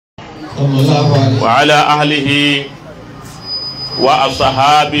وعلى أهله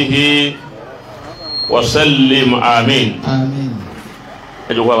وأصحابه وسلم آمين. آمين.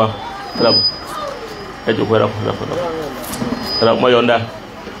 Ejo kwa ba. Ejo kwa ra. Mo yonda.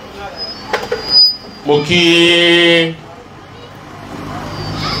 Mo kí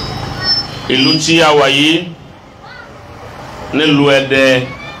ìlú tí a wà yìí nílùú Ẹdẹ.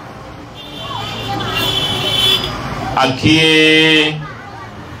 Aki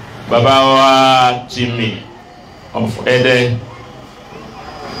baba wa Timi of Ẹdẹ.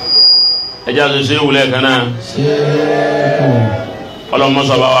 Ẹja ṣe wulẹ̀ kana. Ọlọ́mọ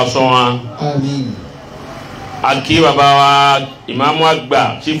sọba wa sọ wa. Àmín. Aki baba wa Ìmáàmù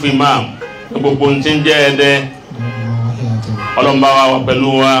àgbà chief imam gbogbo ntí ń jẹ́ Ẹdẹ. Ọlọ́mọ wa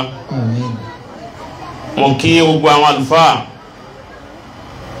pẹ̀lú wa. Àmín. Mo kí gbogbo àwọn àlùfáà.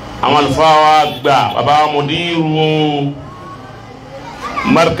 Àwọn àlùfáà wa gbà baba wa mudiru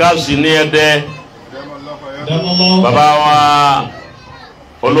markazi ní Ẹdẹ. Baba wa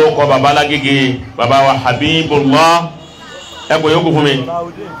olóko baba Lágége baba wa Habibullah ẹgbẹ́ yòókù fún mi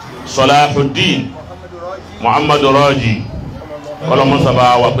Salahuddin Muhammadu Raji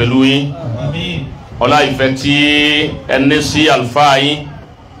ọlọ́mọsàbà wà pẹ̀lú yín ọlá ìfẹ́ tí ẹni sí àlùfáà yín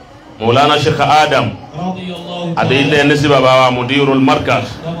Maulana Sheikh Adam àdéhìlẹ̀ ẹni sí baba wa Mudirul Markaz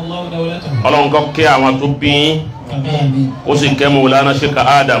ọlọ́nkọ́ kí àwọn tó bí yín ó sì kẹ́ Maulana Sheikh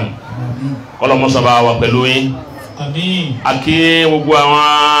Adam ọlọ́mọsàbà wà pẹ̀lú yín àkí gbogbo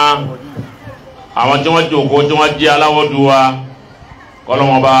àwọn tí wọ́n jókòó tí wọ́n jẹ́ aláwọ̀dù wa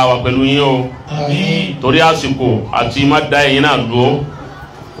kọ́lọ́mọba wà pẹ̀lú yín o torí àsìkò àti má da ẹ̀yin náà dúró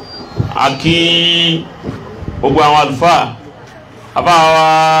àkí gbogbo àwọn àlùfáà àbáwa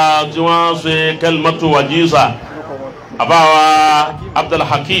tí wọ́n ṣe kalimatu wajiza àbáwa Abdul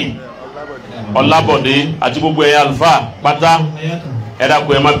Hakim Ọlábọ̀dé àti gbogbo ẹ̀yà àlùfáà pátá ẹ̀dá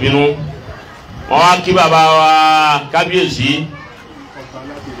kò ẹ̀ má bínú wọ́n wá kí bàbá wa kábíyèsí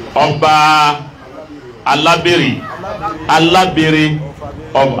ọba alábèrè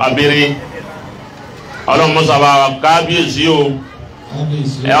abèrè ọlọ́mọsàbà wa kábíyèsí o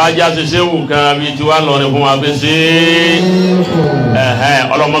ẹ wá já ṣe ṣéwù kan bí tí wàá lọ ní fún wa pé ṣe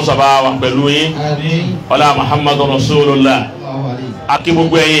ọlọ́mọsàbà wa pẹ̀lú yín ọlá Muhammadu Rasulullah akí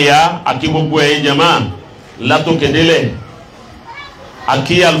gbogbo ẹ̀yin ya akí gbogbo ẹ̀yin jama látòkèdélẹ̀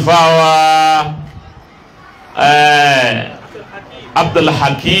akí àlùfáà wa Abdul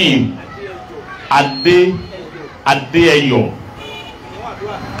Hakim Adéyẹyọ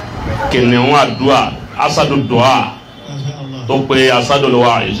kìnìún àdúà asadu dùà tó pé asadu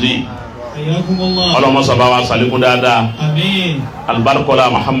lọ́wọ́ àìsí ọlọ́mọsàbá wa sàlékún dáadáa alibarikola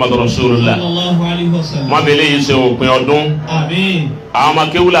Muhammadu Rasulullah mọ́bìlì yìí ṣe òpin ọdún àwọn ọmọ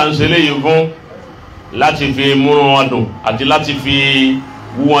kéwùlà ń ṣe léyìí fún láti fi múnú wọn dùn àti láti fi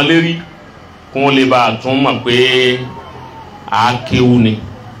wú wọn lérí kún lè bá a tún mọ̀ pé àákéwù ni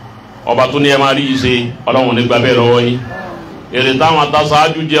ọba tó ní ẹ máa rí yìí ṣe ọlọ́run nígbà bẹ́ẹ̀ lọ́wọ́ yín èrè táwọn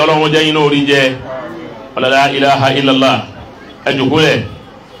ataṣáájú jẹ ọlọ́run jẹ́ yín náà orí jẹ la ilaha illallah ẹ jòkó lẹ̀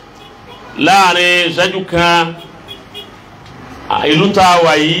láàrin ìṣẹ́jú kan ìlú tá a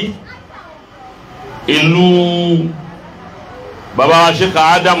wà yìí ìlú baba wa Sheikh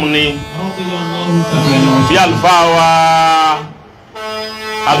Adam ni bí àlùfáà wa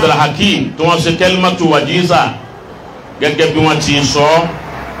Abdul Hakim tí wọ́n ṣe kalimatu wajiza gẹ́gẹ́ bí wọ́n ti sọ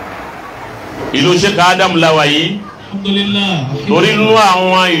ìlú Sheikh Adam lawa yìí torí inú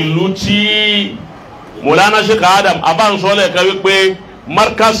àwọn ìlú tí Maulana Sheikh Adam abánsọ́lẹ̀ kan wípé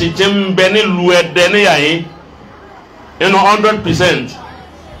markasi ti ń bẹ nílùú Ẹdẹ níyà yìí inú 100%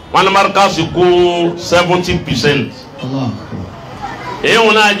 wọn ni markasi kó 70%. èyí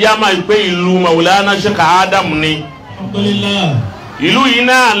wọn náà jẹ́ àmà pé ìlú Maulana Sheikh Adam ni ìlú yìí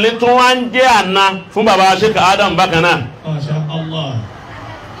náà ní tó wá ń jẹ́ àná fún baba Sheikh Adam bákan náà.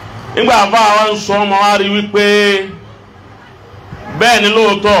 nígbà fáwọn ń sọ ọmọ wa rí wípé bẹ́ẹ̀ ni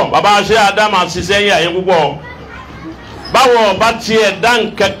lóòótọ́ baba Sheikh Adam àṣìṣe yà yín púpọ̀ báwo ọba tiẹ̀ dá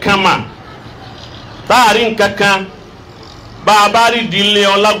nǹkankan mà táàrí nǹkankan bá a bá rí ìdílé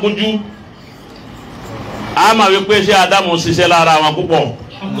Ọlágúnjú a máa wípé Sheikh Adam ṣiṣẹ́ lára wọn púpọ̀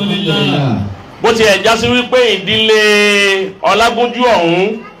bó tiẹ̀ jásí wípé ìdílé Ọlágúnjú ọ̀hún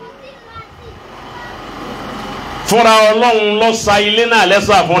fúnra Ọlọ́run ló sa ilé náà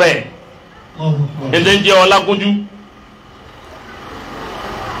lẹ́sà fún rẹ̀ ètò ń jẹ́ Ọlágúnjú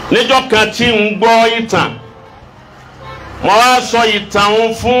níjọ́ kan tí ń gbọ́ ìtàn mo wá sọ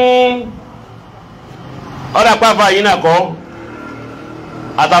ìtàn fún ọ̀dà pàfà yìí náà kọ́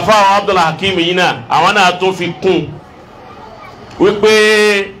àtàfà àwọn Abdul Hakim yìí náà àwọn náà tó fi kún wípé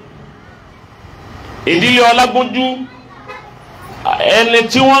ìdílé Ọlágúnjú ẹni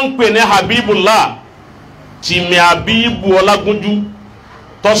tí wọ́n pè ní Habibullah Timi Habibu Ọlágúnjú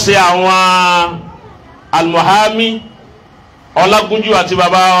tó ṣe àwọn Al-Muhami Ọlágúnjú àti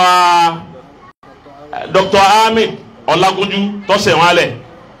bàbá wa Dr. Ahmed Ọlágúnjú tó ṣe wọ́n lẹ̀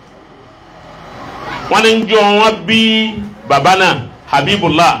wọ́n ní jọ wọ́n bí bàbá náà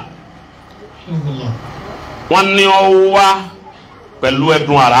Habibullah wọ́n ní ó wá pẹ̀lú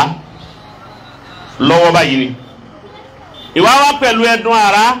ẹ̀dùn àrá lọ́wọ́ báyìí ni ìwà wá pẹ̀lú ẹ̀dùn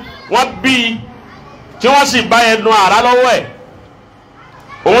àrá wọ́n bí tí wọ́n sì bá ẹ̀dùn àrá lọ́wọ́ ẹ̀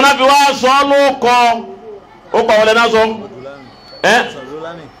òun náà fi wá sọ ló kọ ó pa wọlé náà sọ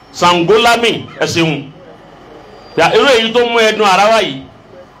Sangolami ẹ̀sìn irú èyí tó mú ẹ̀dùn àrá wá yìí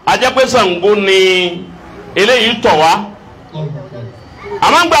a jẹ́ pé Ṣàngó ni eléyìí tọ̀ wá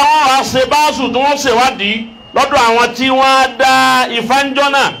àmọ́ gbà wọ́n wá ṣe báàsù tí wọ́n ṣèwádìí lọ́dọ̀ àwọn tí wọ́n dá ìfánjọ́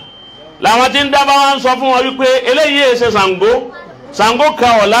náà làwọn tí ń dábàá wọn sọ fún wọn wípé eléyìí ṣe Ṣàngó ka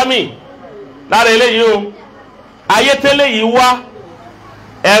ọ̀lámì lára eléyìí o ayé tẹ́lẹ̀ yìí wá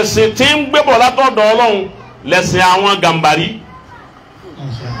ẹ̀sìn tí ń gbébọ̀ látọ̀dọ̀ Ọlọ́run lẹ̀sìn àwọn Gàmbàrí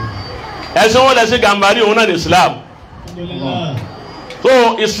ẹ̀sìn wọn lẹ̀sìn Gàmbàrí òun náà ní Islam so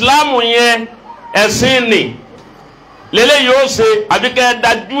Islam yẹn ẹ̀sìn ni lélẹ́yìí ó ṣe àbíkẹ́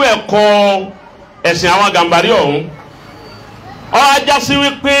dájú ẹ̀kọ́ ẹ̀sìn àwọn Gàmbàrí ọ̀hún ó ajá sí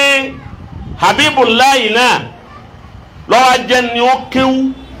wípé Habibullah náà lọ́wọ́ jẹ́ ni ó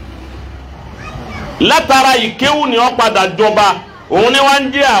kéwú látara ìkéwú ni ó padà jọba òun ni wọ́n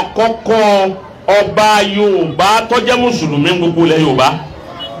ń jẹ́ àkọ́kọ́ ọba Yorùbá tó jẹ́ mùsùlùmí gbogbo ilẹ̀ Yorùbá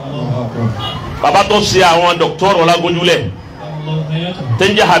bàbá tó ṣe àwọn Dr. Ọlágúnjú lẹ̀ tó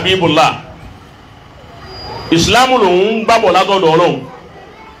ń jẹ́ Habibullah Ìsìlámù lòun gbàbọ̀ látọ̀dọ̀ Ọlọ́run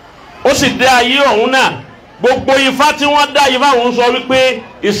ó sì dé ayé ọ̀hún náà gbogbo ifá tí wọ́n dá ifá òun sọ wípé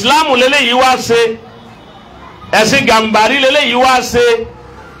Ìsìlámù lélẹ́yìí wá ṣe ẹ̀sìn Gàmbàrí lélẹ́yìí wá ṣe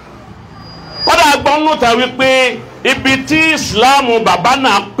kọ́dà gbọ́nù tà wípé ibi tí Ìsìlámù bàbá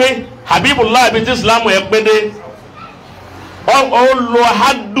náà pé Habibullah ibi tí Ìsìlámù ẹ̀ pé dé ó lo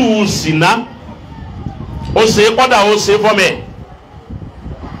hadu sínà ó ṣe kọ́dà ó ṣe fọ́mẹ̀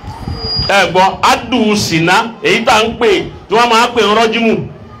ẹ̀gbọ́n hadu sínà èyí tá ń pè tí wọ́n máa pè ń rọ́jímù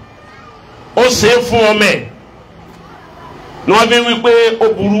ó ṣe fún ọmọ ẹ̀ ní wọ́n fi wí pé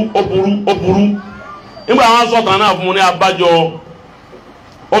ó burú nígbà wọn sọ̀tàn náà fún un ní abájọ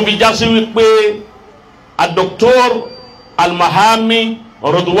ó fi já sí wípé Dr. Al-Mahami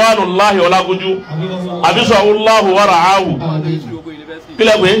Radwanullahi Ọlágúnjú abisawulahu waraahu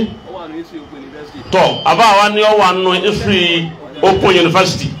kílẹ̀ pé tọ́ àbá wa ní ọ wà nù Ifri Open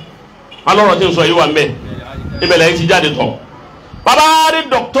University alọ́rọ̀ tí ń sọ yìí wà mbẹ́ ibẹ̀lẹ̀ yìí ti jáde tọ̀ bàbá rí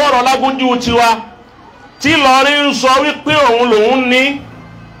Dr. Ọlágúnjú tiwa tí lọ́ọ́rí ń sọ wípé òun lòun ní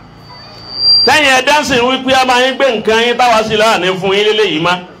sẹ́yìn ẹ̀dánsìn wípé a máa ń gbé nǹkan yín táwa sí láàánú fún yín lélẹ́yìí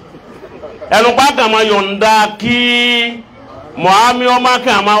má ẹnu pàkà máa yọ̀ǹda kí Mọ̀hámí ọmọ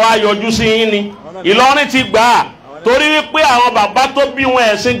kan máa wá yọjú sí yín ni Ìlọrin ti gbà á torí wípé àwọn bàbá tó bí wọn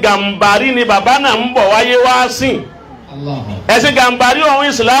ẹ̀sìn Gàmbàrí ni bàbá náà ń bọ̀ wáyé wá sìn ẹ̀sìn Gàmbàrí ọ̀hún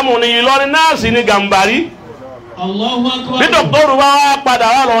Ìsìlámù ni Ìlọrin náà sì ni Gàmbàrí bí dọ̀kítọ́rù wá padà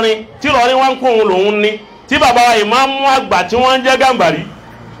wá lọrin tí lọrin wá ń kó òun lòun ní tí bàbá wa ìmáàmù àgbà tí wọ́n ń jẹ́ Gàmbàrí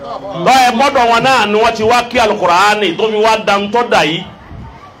lọ ẹ gbọ́dọ̀ wọn náà ni wọ́n ti wá kí Al-Qur'ani tó fi wá dantọ́ dà yìí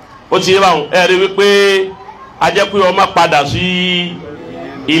ó ti yé báwọn ẹ rí wípé ajẹ́ pé ọmọ padà sí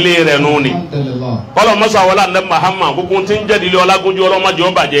ilé rẹ̀ nù ni kọ́lọ̀ mọ́sàwọ́lá ní Muhammad gbogbo tí ń jẹ́ ìdílé Ọlágúnjú ọlọ́mọdé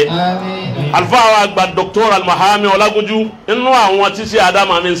ó bàjẹ́ àlùfáà wa àgbà Dr. Al-Mahami Ọlágúnjú inú àwọn tí sí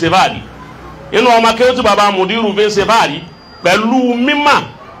Adama mi ń ṣe fàárí inú ọmọ akéwì tí baba Mudiru fi ń ṣe fàárí pẹ̀lú mímà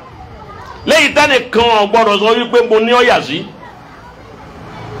lẹ́yìn tẹ́nìkan gbọ́dọ̀ sọ wípé mo ní ọ̀yà sí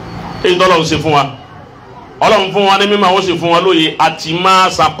èyí tọ́lọ́run ṣe fún wa Ọlọ́run fún wa ní mímà ó sì fún wa lóye àti máa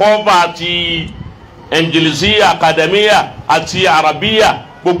sàkọ́fà àti ẹnjìlísíyà akadẹ́míyà àti arabiya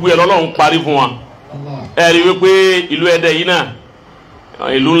gbogbo ẹ̀ lọ́lọ́run parí fún wa ẹ rí wípé ìlú Ẹdẹ yìí náà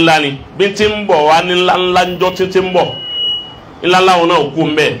ìlú ńlá ni bí tí ń bọ̀ wá ní ńlá ńjọ́ tí ń bọ̀ ńlá ńláwọn náà kú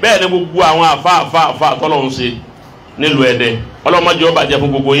mbẹ bẹ́ẹ̀ ni gbogbo àwọn àfa tọ́lọ́run ṣe nílùú Ẹdẹ ọlọ́mọdé ó bàjẹ́ fún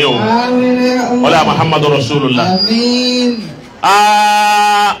gbogbo yẹn o ọlá Muhammadu Rasulullah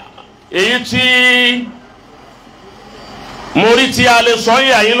èyí tí mo rí tí a lè sọ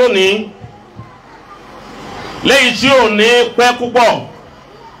yìí àyín lónìí lẹ́yìn tí ò ní pẹ́ púpọ̀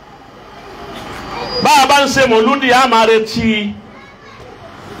bá a bá ń ṣe mọ̀lúdì a máa retí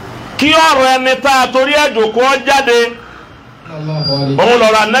kí ọ̀rọ̀ ẹni tá a torí ẹ̀jọ̀ kó jáde òun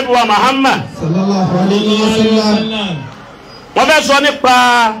lọ́rọ̀ Ànábì wa Muhammad wọ́n fẹ́ sọ nípa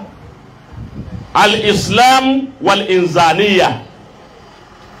al-Islam wal-Inzaniya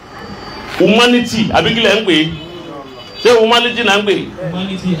humanity abigilẹ̀ ń pè ṣé humanity náà ń gbé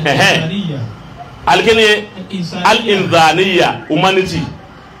alikini al-inzaniya humanity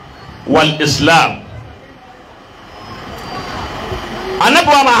wal islam. Anabi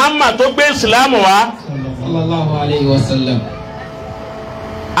wa Muhammad tó gbé islam wá sallallahu alayhi wa sallam.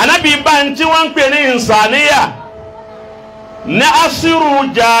 Anabi bá ń tí wọ́n ń pè ní insaniya ní asiru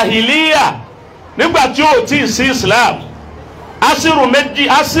jahiliya nígbà tí ó ti sí islam. Asiru méjì,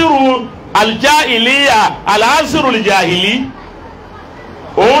 asiru aljahiliya alasiru aljahili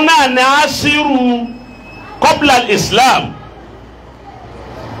òun náà ní asiru qabla islam.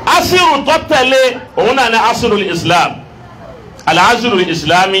 Asiru tó tẹ̀lé òun náà ní asiru islam. Al-asiru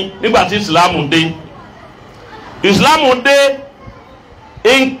islami nígbà tí islamu dé. Islamu dé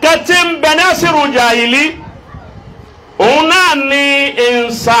nǹkan tí ń bẹ ní asiru jahili òun náà ní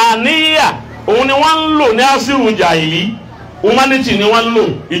insaniya òun ni wọ́n ń lò ní asiru jahili. Humanity ni wọ́n lò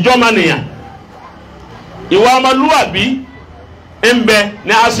ìjọmọ̀nìyàn ìwà ọmọlúwàbí ń bẹ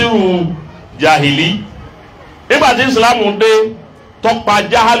ní asiru jahili. Nígbà tí islamu dé tọ́pa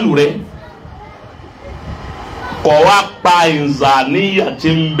jahalu rẹ̀ kọ̀ wá pa ìzàníyà tí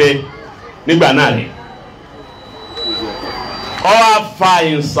ń bẹ nígbà náà rẹ̀ ọ wá fa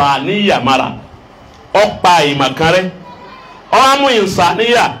ìzàníyà mara ọ pa ìmọ̀kan rẹ̀ ọ wá mú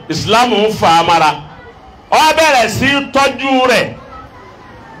ìzàníyà ìsìlámù ń fa mara ọ wá bẹ̀rẹ̀ sí tọ́jú rẹ̀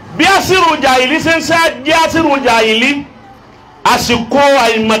bí asiru jahili ṣe ń ṣe jẹ́ asiru jahili àsìkò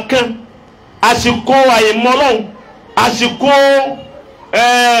àìmọ̀kan àsìkò àìmọ̀lọ́hùn àsìkò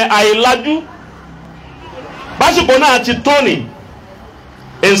àìlájú básìkò náà ti tóni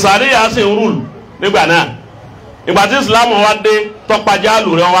ìsàníyà sì ń rúlù nígbà náà. Ìgbà tí ìsìlámù wá dé tọpajá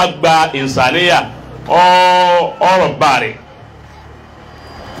lùrẹ́ wá gba ìsàníyà ọ̀rọ̀ bá rẹ̀.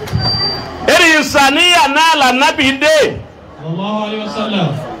 Èrè ìsàníyà náà là nábì dé. Sallallahu alayhi wa sallam.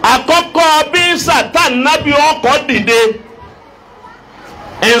 Àkọ́kọ́ bí sàtàn nábì ọkọ̀ dìde.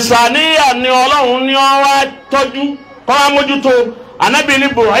 Ìsàníyà ni Ọlọ́run ní ó wá tọ́jú kó wá mójútó. Ànábì ní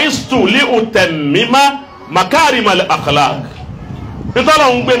bu'istu li utammima makarimal akhlaq. Nítorí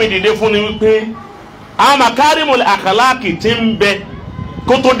òun gbé mi dìde fún ni wípé àwọn makarimul akhlaq tí ń bẹ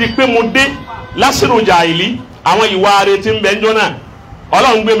kó tó di pé mo dé lásìrò jahili àwọn ìwà rẹ̀ tí ń bẹ njọ́ náà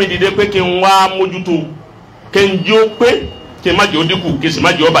Ọlọ́run gbé mi dìde pé kí n wá mójútó kí n jí ó pé kí n má jẹ́ ó dínkù kí n sì má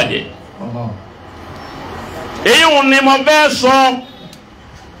jẹ́ ó bàjẹ́. Èyí ń ni mo fẹ́ sọ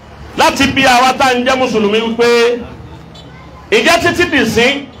láti bí àwa tá ń jẹ́ mùsùlùmí wípé ìjà títí dì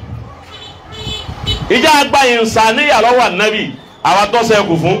sí ìjà àgbáyé nsàníyà lọ́wọ́ ànábì àwa tó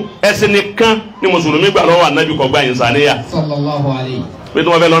ṣẹ́kù fún ẹ̀sìn nìkan ni mùsùlùmí gbà lọ́wọ́ ànábì kò gba insaniya. Sallallahu alayhi. Pé tí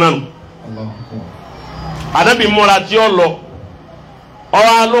wọ́n fẹ́ lọ náà nù. Ànábì múra tí ó lọ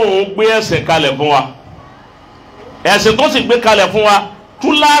ọ̀rọ̀ alóhùn gbé ẹ̀sìn kalẹ̀ fún wa ẹ̀sìn tó sì gbé kalẹ̀ fún wa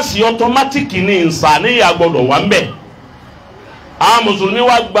túláàsì ọtọmátìkì ní insaniya gbọdọ̀ wà ń bẹ̀. Àwọn mùsùlùmí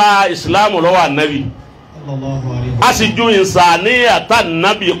wá gba ìsìlámù lọ́wọ́ ànábì a sì ju insaniya tá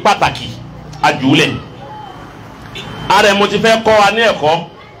ànábì pàtàkì àjùlẹ̀. Ààrẹ mo ti fẹ́ kọ́ wa ní ẹ̀kọ́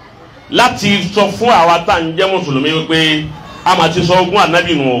láti sọ fún àwa tá ń jẹ́ mùsùlùmí wípé a máa ti sọ ogún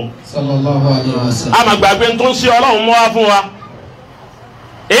ànábì nù o. Sallallahu alayhi wa sallam. A máa gbàgbé tó ń ṣe Ọlọ́run mọ́ wá fún wa.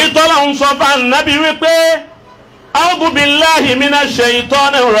 Èyí tọ́lọ́run sọ fún ànábì wípé a'udhu billahi minash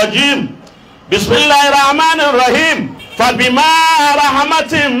shaitanir rajim bismillahir rahmanir rahim fabima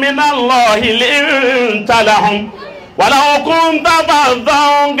rahmatin minallahi linta lahum. ولو كنت فظا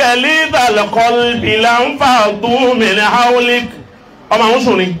غليظ القلب لانفضوا من حولك ọmọ àwọn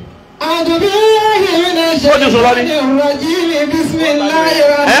sùn ni. أعوذ بالله من الشيطان الرجيم بسم الله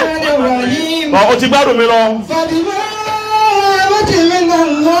الرحمن الرحيم. O ti gbádùn mi lọ. فبما رحمة من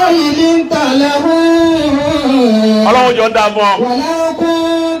الله لنت لهم. Ọlọ́run jọ dá fún ọ. ولو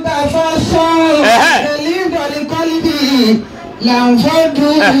كنت فظا غليظ القلب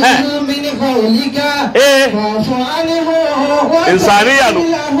لانفضوا من حولك فاعف عنهم إنسانية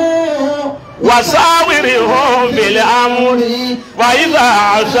وساورهم بالأمر وإذا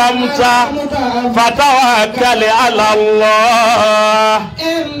عزمت فتوكل على الله.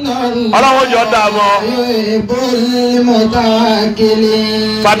 Ọlọ́run jọ dá mọ́.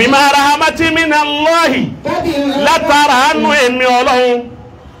 فبما رحمة من الله látara àánú èmi Ọlọ́run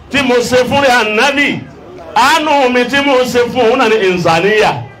tí mo ṣe fún rẹ̀ ànábì àánú mi tí mo ṣe fún òun náà ní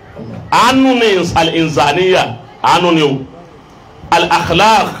insaniya àánú ní al-insaniya àánú ni o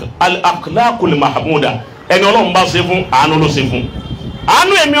al-akhlaqul mahmuda ẹni Ọlọ́run bá ṣe fún àánú ló ṣe fún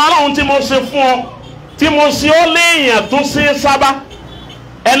àánú èmi Ọlọ́run tí mo ṣe fún ọ tí mo ṣe ó léèyàn tó ṣe sábà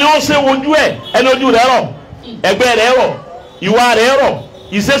ẹni ó ṣe wojú ẹ ẹni ojú rẹ̀ rọ̀ ẹgbẹ́ rẹ̀ rọ̀ ìwà rẹ̀ rọ̀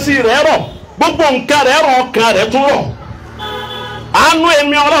ìṣesí rẹ̀ rọ̀ gbogbo nǹkan rẹ̀ rọ̀ ọkàn rẹ̀ tún rọ̀ àánú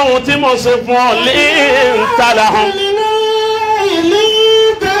èmi Ọlọ́run tí mo ṣe fún ọ lè ń tala hàn.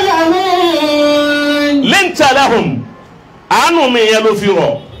 linta lahum anu mi yẹn ló fi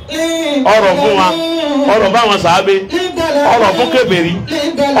rọ̀ ọ̀rọ̀ fún wa ọ̀rọ̀ báwọn sàábé ọ̀rọ̀ fún kèfèrí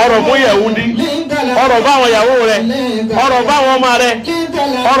ọ̀rọ̀ fún yẹ̀wúdí ọ̀rọ̀ báwọn yàwó rẹ̀ ọ̀rọ̀ báwọn ọmọ rẹ̀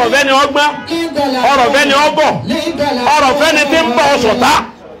ọ̀rọ̀ fẹ́ni ọgbọ́n ọ̀rọ̀ fẹ́ni ọgọ̀ ọ̀rọ̀ fẹ́ni tí ń bọ̀ ọ̀sọ̀tá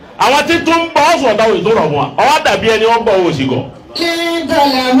àwọn tí tún ń bọ̀ ọ̀sọ̀tá òye tó rọ̀ wọn ọwọ́ dàbí ẹni ọgbọ̀ òsì gọ̀.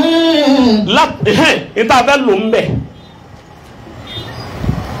 níta fẹ́ lò ń bẹ̀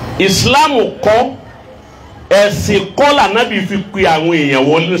ìsìláàmù kọ́ ẹ̀sìn kọ́là nábì fi pe àwọn èèyàn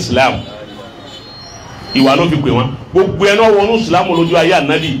wọlé islam ìwà ló fi pè wọn gbogbo ẹni wọnú islam lójú ayé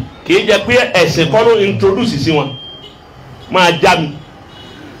ànábì kì í jẹ pé ẹ̀sìn kọ́ ló introduce sí wọn máa já mi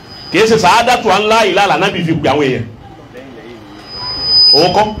kì í ṣe sàádàtú ńlá ìlàlà nábì fi pe àwọn èèyàn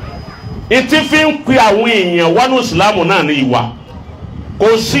òun kọ́ ìtì fi ń pe àwọn èèyàn wọnú islam náà ní ìwà kò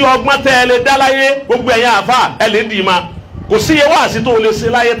sí ọgbọ́n tẹ́ ẹ lè dá láyé gbogbo ẹ̀yàn àfa ẹ lè dì í ma kò sí iye wáàsí tó lè ṣe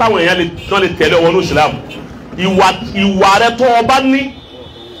láyé táwọn èèyàn lè tẹ̀lé wọnú islam ìwà rẹ tó o bá ní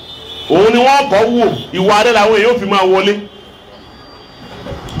òun ni wọ́n kọ́ wò ìwà rẹ làwọn èèyàn fi máa wọlé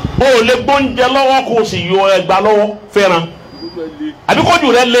o ò lè gbóúnjẹ lọ́wọ́ kó o sì yọ ẹgbà lọ́wọ́ fẹ́ràn àbí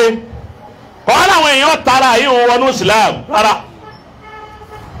kójú rẹ lé kọ́ làwọn èèyàn tara yìí wọn wọnú islam rárá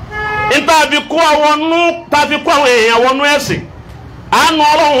níta fi kó àwọn èèyàn wọnú ẹ̀sìn àánú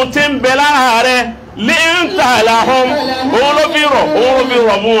ọlọ́run ti ń bẹ lára rẹ linta lahum òun ló fi rọ̀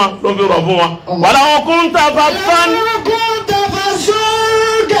fún wọn ló fi rọ̀ fún wọn wàlá wọn kún ta fa fan.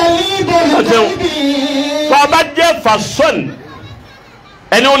 tọ́ba jẹ́ fasọ́n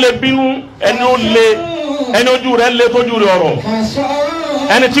ẹni ó lè bínú ẹni ó lè ẹni ojú rẹ̀ lé tójú rẹ̀ ọ̀rọ̀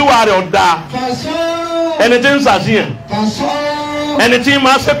ẹni tí wàá rẹ̀ ọ̀dà ẹni tí ń sàṣìyàn ẹni tí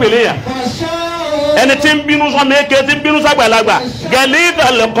máa ṣépèlé yà ẹni tí ń bínú sọmọ eke tí ń bínú sàgbàlagbà gẹ̀lí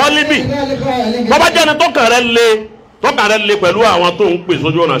ìdàlẹ̀kọ́líbì bọ́bá jẹ́ ẹni tọ́kàn rẹ̀ lé pẹ̀lú àwọn tó ń pè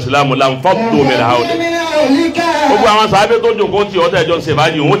sójú ọ̀nà ìsìlámù làǹfọ̀ tó mẹ́rin àwọn ọ̀dẹ gbogbo àwọn sàábé tó jòkó tí ọ̀tẹ̀ ẹjọ́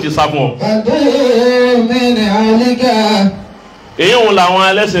ṣèbájì òun ti sá fún ọ. èyí òun làwọn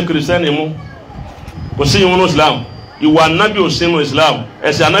ẹlẹ́sìn kìrìsìtẹ́nì mú kò sí ìwọ̀n ìsìlámù ìwà ànábì ò sínú ìsìlámù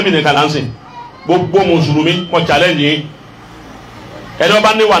ẹ̀sìn ànábì nìkan là ń sìn gbogbo mùsùlùmí wọn challenge yín ẹni wọn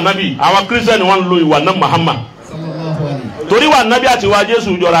bá ní ìwà ànábì àwọn kírísítẹ́nì wọn lo ìwà náà Muhammad torí ìwà ànábì àti ìwà Jésù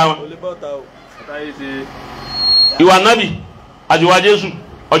jọra wọn ìwà ànábì àti ìwà Jésù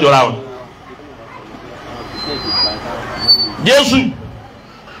ọjọra wọn Jésù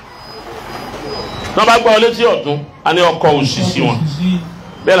náà bá gbọ́ létí ọ̀tún a ní ọkọ̀ òsì sí wọn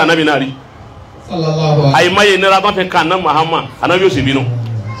bẹ́ẹ̀ là ànábì náà rí àyèmáyé nira bá fi kàn náà Muhammad ànábì ó sì bínú.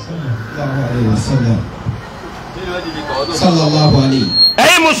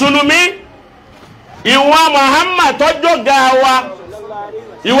 ẹ̀yin mùsùlùmí ìwà Muhammad tọ́jọ́ ga wa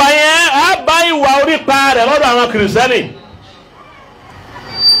ìwà yẹn á bá ìwà orí pa rẹ̀ lọ́dọ̀ àwọn kìrìsìtẹ́nì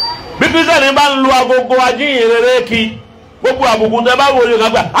bí kìrìsìtẹ́nì bá ń lu agogo ajíhìn rere kí gbogbo àbùkù tẹ bá wọlé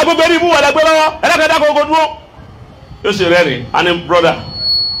kan gbà agogo eré ibú wà lẹgbẹ lọ́wọ́ ẹlẹkẹdẹ agogo dúró yóò sì rẹ́rìn á ní broda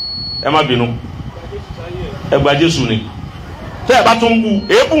ẹ má bínú ẹ gba Jésù ni tẹ ẹ bá tún bu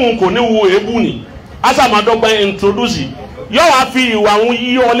èébù kò ní wo èébù ni asamadọgba introduce yóò wá fi ìwà àwọn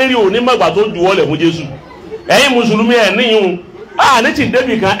yí ọ lérí òní mọ̀gbà tó ju ọ lẹ̀ fún Jésù ẹ̀yin mùsùlùmí ẹ̀ níyìn o ní ti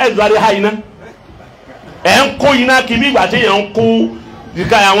débì kan ẹ̀ zari ha iná ẹ̀ ń kó iná kí bí ìgbà tí yẹn ń kó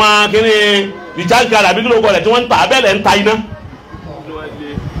ìka àwọn kíní ìjáǹkà àbí kíló kọlẹ̀ tí wọ́n ń ta abẹ́lẹ̀ ń ta iná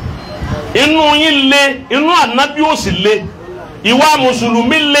inú yín le inú ànábì ó sì le ìwà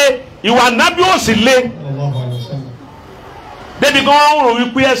mùsùlùmí le ìwà ànábì ó sì le débi kan wọ́n rò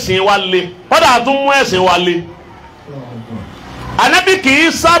wípé ẹ̀sìn wa le kọ́dà tún mú ẹ̀sìn wa le ànábì kì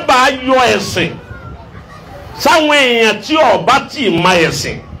í sábà yọ ẹ̀sìn sáwọn èèyàn tí ọba tí ì ma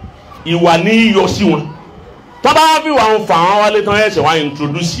ẹ̀sìn ìwà ní yọ sí wọn tọ́ba fi wà ń fà wọn wálé tán ẹ̀sìn wa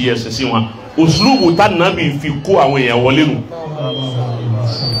introduce ẹ̀sìn sí wọn òṣùlùbù tá nàbì fi kó àwọn èèyàn wọlé nù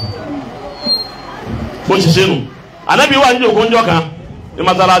bó ti ṣe nù ànábì wà ní òkúńjọ kan ní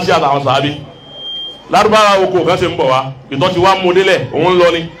masalasi àtàwọn sàábì lárúbáwá oko kan ṣe ń bọ̀ wá ìtọ́ ti wá mú délẹ̀ òun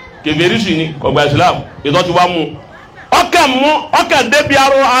lọ ni kèfèrí sì ni ọgbà Islam ìtọ́ ti wá mú ọkàn débi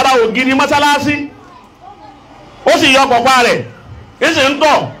ara ògiri masalasi ó sì yọ pọ̀pá rẹ̀ ń sì ń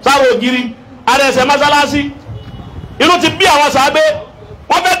tọ̀ sára ògiri ara ẹsẹ̀ masalasi inú ti bí àwọn sàábé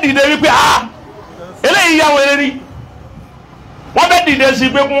wọ́n fẹ́ dìde wípé eléyìí yà wọ́n eré wọ́n fẹ́ dìde sí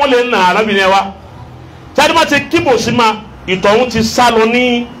pé wọ́n lè nà arábìnrin wa sáré má ti kíbò sí ma ìtọ̀hún ti sá lọ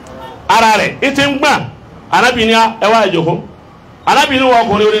ní ara rẹ̀ ètè ń gbà arábìnrin ẹ wá ìjòkó arábìnrin wọn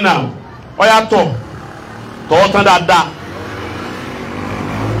ọkùnrin orí náà ọyà tọ̀ tán dáadáa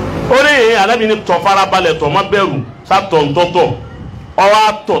ó ní arábìnrin tọ̀ farabalẹ̀ tọ̀ má bẹ̀rù sátọ̀ ntọ́tọ̀ ọwọ́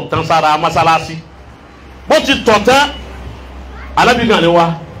tọ̀ tán sára masalasi bó ti tọ̀ tán arábìnrin ni wa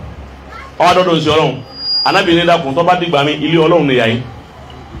ọwọ́ dọ́dọ̀ sí ọlọ́run Anabi ní dákun tó bá dìgbà mi ilé Ọlọ́run ni yayi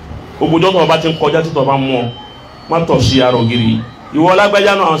ogbojọ́ tó bá ti ń kọjá tí tó bá mú ọ má tọ̀ sí arọ giri ìwọ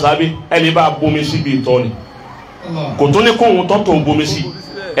lágbájá náà sábẹ́ ẹni bá bomi sí bí ìtọ́ ni kò tún ní kóhun tọ́tọ̀ bomi sí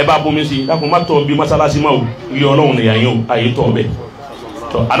ẹ bá bomi sí dákun má tọ̀ bí mọ́sálásí máa wò ilé Ọlọ́run ni yayi o àyè tọ̀ bẹ́ẹ̀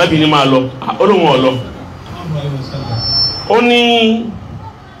tọ́ Anabi ní máa lọ Ọlọ́run ọ̀lọ́ ó ní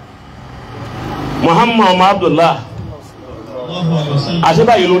Muhammad ọmọ Abdullah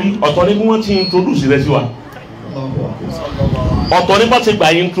àṣebáyé lórí ọ̀tọ̀ ní bí wọ́n ti introduce rẹ sí wa ọ̀tọ̀ ní bá ti gbà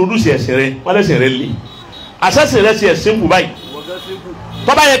introduce ẹ̀sìn rẹ wọ́n lẹ́sìn rẹ lè àṣẹ́sìn rẹ ti ẹ̀ simple báyìí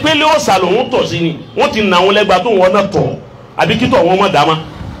tọ́ba yẹ pé lé ọ̀sà lòun tọ̀ sí ni wọ́n ti nà wọn lẹ́gbàá tó wọn náà tọ̀ àbí kí tọ̀ wọn mọ̀ dá ma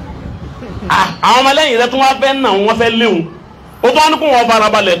àwọn ọmọlẹ́yìn rẹ tó wọ́n fẹ́ nà wọn fẹ́ léwu ó tó wọn ní kó wọn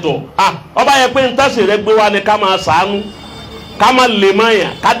farabalẹ̀ tọ̀ ọba yẹ pé ntàsí rẹ gbé wa ni ká máa ṣàánú ká máa lè má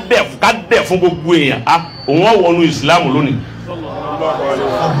yàn ká dẹ̀ fún gbogbo èèyàn òun wọnú ìsìlámù lónìí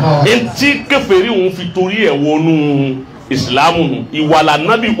ntí kèfèrí òun fi torí ẹ̀ wọnú ìsìlámù ìwàlà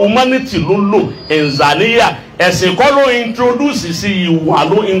nábì humanity ló lò ẹ̀nzàníyà ẹ̀sìn kọ́ ló introduce sí ìwà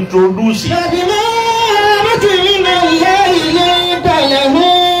ló introduce.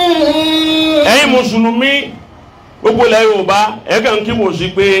 ẹ̀yin mùsùlùmí gbogbo ilẹ̀ Yorùbá ẹ̀kàn kí mo sì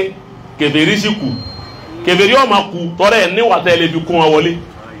pé kèfèrí sì kù kèfèrí ọmọ kù tọrẹ ẹ̀ níwà tẹ́ lè fi kún wọn wọlé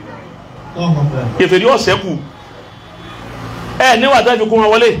kèfèrí ọ̀sẹ̀ kù ẹ̀ níwà tẹ́ fi kún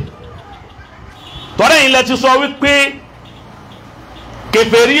wọn wọlé tọrẹ yìí lẹ ti sọ wípé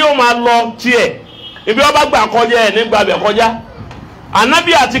kèfèrí yóò máa lọ tiẹ̀ ibi ọba gbà kọjá ẹ̀ nígbà bẹ̀ kọjá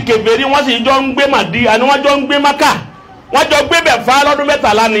Anabi àti kèfèrí wọ́n sì jọ ń gbé màdí àni wọ́n jọ ń gbé Mákà wọ́n jọ gbé bẹ̀ fà lọ́dún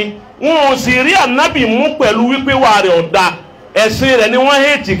 13 ni wọn ò sì rí Anabi mú pẹ̀lú wípé wà rẹ̀ ọ̀dà ẹ̀sìn rẹ̀ ni wọ́n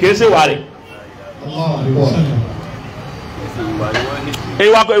hẹ́ẹ̀tì kìí ṣe wà rẹ̀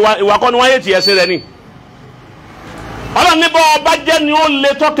ìwà kọ́ ni wọ́n hẹ́ẹ̀tì ẹ̀sìn rẹ̀ ni Ọlọ́run ní bọ́ ọba jẹ́ ni ó lé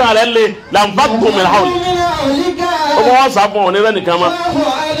tọ́kàn rẹ̀ lé làǹfà gómìnà hàn ó bọ́ wọ́n sá fún ọ ní rẹ̀ nìkan mọ́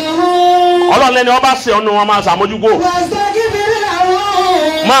Ọlọ́run lẹ́ni ọba ṣe ọ̀nà wọn máa ṣàmójúgbò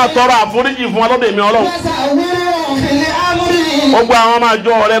máa tọrọ àforíjì fún ọlọ́dẹ mi Ọlọ́run ó gbọ́ àwọn máa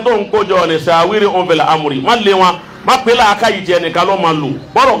jọ ọ̀rẹ́ tó ń kójọ ọ̀nà ṣàwírí ọ̀nfẹ̀lẹ̀ amúrí má lé wọn má pé láàká yìí jẹ nìkan ló máa lò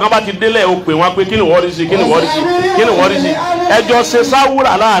bọ́rọ̀ kan bá ti délẹ̀ ó pè wọn pé kí ni wọ́n rí sí kí ni wọ́n rí sí kí ni wọ́n rí sí ẹjọ́ ṣe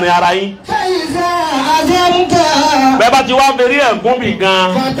sáwúrà láàrin ara yín bẹ́ẹ̀ bá ti wá fẹ́rí ẹ̀gún bì gan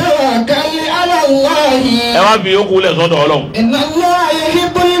ẹ wá fi yókù lẹ̀ sọ́dọ̀ Ọlọ́run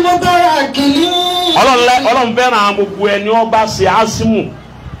Ọlọ́run fẹ́ràn gbogbo ẹni ọba ṣe ásímù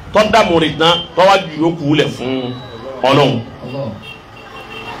tọ́dàmùrì tán tọ́wájú yókù lẹ̀ fún Ọlọ́run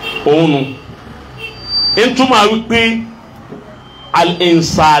òun nu ntuma wípé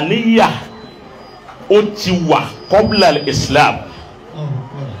al-insaniya ó ti wà qabla al-islam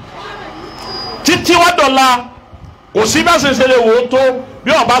títí wá dọ̀la kò sí bá ṣe lè wò ó tó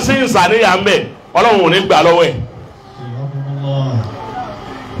bí ọba sí insaniya ń bẹ Ọlọ́run ò ní gbà lọ́wọ́ ẹ̀.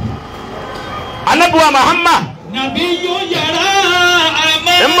 Anabi wa Muhammad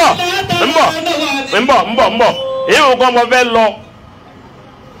mbọ èyí ò kọ́ mọ fẹ́ lọ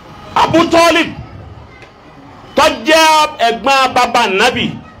Abu Talib tó jẹ́ ẹ̀gbọ́n bàbá Nabi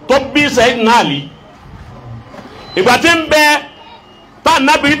tó bí Sayyidina Ali ìgbà tí ń bẹ tá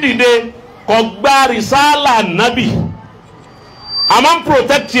Nabi dìde kò gba risala Nabi a máa ń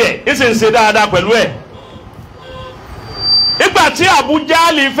protect ẹ̀ ẹ̀ sì ń ṣe dáadáa pẹ̀lú ẹ̀ ìgbà tí Abu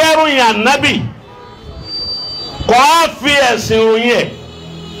Jali fẹ́ ròyìn Ànábì kò á fi ẹ̀sìn ròyìn ẹ̀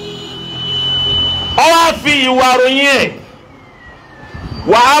ó wá fi ìwà ròyìn ẹ̀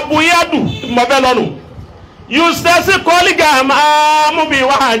wà á bu yádù mọ̀fẹ́ lọ́nu yustasi kọ́lígà máa mú bí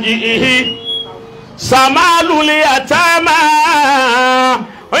wájú ìhí sàmálùlì àtàmà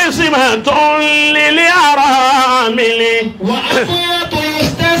ìsìmọ̀ tó ń lílé ara mi ni. wà á bu yádù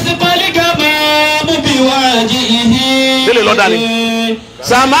yustasi kọ́lígà máa mú bí wájú ìhí. délé lọ́dà ni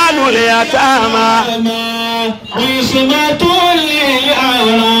sàmálùlì àtàmà ìsìmọ̀ tó ń lílé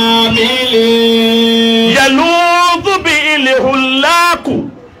ara mi ni. yẹlúùdù bí ilé hùlákù.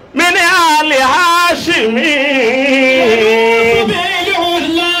 من آل هاشم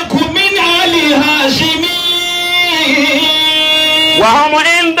من آل هاشم وهم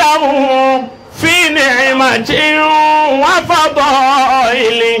عنده في نعمة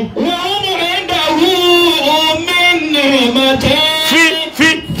وفضائل وهم عنده من نعمة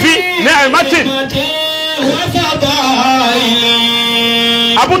في نعمة وفضائل.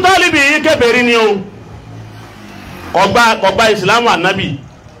 Abu Talib kèfèrí ni o ọgbà ìsìlámù Ànábì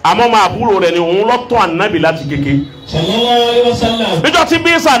àmọ́ máa búrò rẹ̀ ni òun lọ́tọ̀ Ànábì láti kéke. Sallallahu alaihi wasallam. níjọ́ tí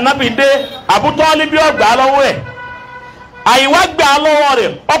bí Ànábì dé Abu Talib gbà lọ́wọ́ ẹ̀ àyíwá gbà lọ́wọ́ rẹ̀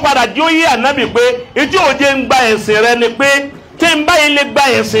ó padà jí ó yí Ànábì pé ìdí òde ń gba ẹ̀sìn rẹ ni pé tí ń bá ilé gba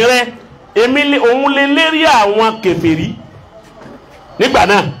ẹ̀sìn rẹ èmi òun lè lérí àwọn kèfèrí nígbà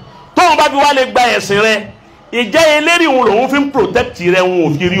náà tóun bá fi wá lè gba ẹ̀sìn rẹ ìjẹ́ eléri òun lòun fi ń protect rẹ òun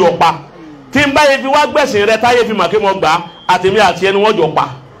ò fi rí ọ pa tí n bá yẹ fi wá gbẹ̀sìn rẹ táyé fi màkè mọ́ gbà àtẹ̀mí àti ẹni wọ́n jọ pa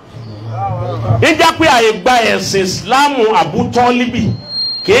ìjà pé àyè gba ẹ̀sìn Ìsìlámù Abu Tọ́líbì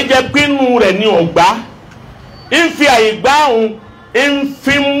kì í jẹ́ pínú rẹ̀ ní ọ̀gbá ń fi àyè gbá òun ń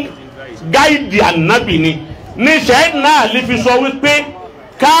fi gáìdì ànábì ni ní Sayyidina Ali fi sọ wípé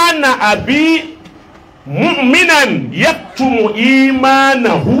kánà àbí mu'minan yaktumu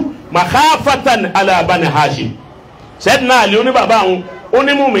imanahu makhafatan ala bani Hashim. Sayyidina Ali oní bàbá àwọn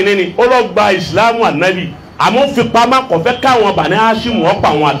onímùmìnì ni ó lọ gba ìsìlámù ànábì àmọ́ fi pamọ́ kò fẹ́ káwọn bani Hashim wọ́n pa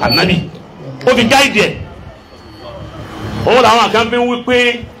àwọn àtànábì ó fi gáìdì ẹ̀. òun làwọn kan fi ń wí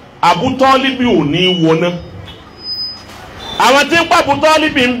pé Abu Tọ́líbì ò ní wọná àwọn tí ń pa Abu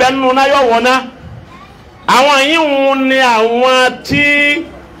Tọ́líbì ń bẹ nínú náà yọ wọná àwọn yìí ń ní àwọn tí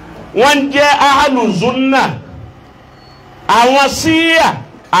wọ́n jẹ́ ahlu sunna àwọn síyà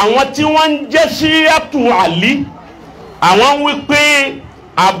àwọn tí wọ́n jẹ́ síyàtù Ali àwọn wí pé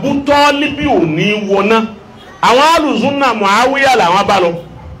Abu Tọ́líbì ò ní wọná àwọn ahlu sunna Muawiya làwọn bá lọ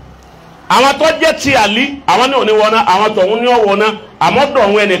àwọn tó jẹ́ ti Ali àwọn ní òní wọná àwọn tó ń ní ọwọ́ná àmọ́ dọ̀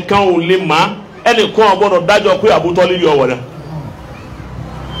wọn ẹnìkan ò lè má ẹnìkan ò gbọ́dọ̀ dájọ́ pé Abu Tọ́líbì ọwọ́ná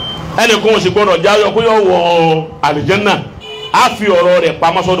ẹnìkan ò sì gbọ́dọ̀ jáyọ pé ọwọ́ àlìjẹ́nà á fi ọ̀rọ̀ rẹ̀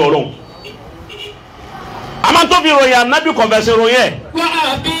pamọ́ sọ́dọ̀ Ọlọ́run àmọ́ tó fi ròyìn ànábì kọ̀fẹ́sì ròyìn ẹ̀. wà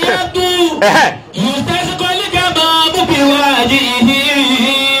á bí yàtú yùtẹ́síkọ́lì gàmà bùbí wájú ìhì.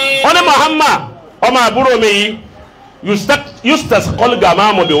 wọ́n ní Muhammad ọmọ àbúrò mi yìí yustasqal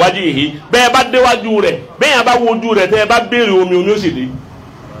gamamu bi wajhihi bẹ́ẹ̀ bá déwájú rẹ̀ bẹ́ẹ̀ yẹn bá wojú rẹ̀ tẹ́ ẹ bá béèrè omi ó sì dé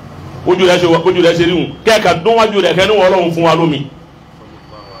ojú rẹ̀ ṣe rí wọn kẹ́ẹ̀ka dún wájú rẹ̀ kẹ́ni wọ́n Ọlọ́run fún wa lómi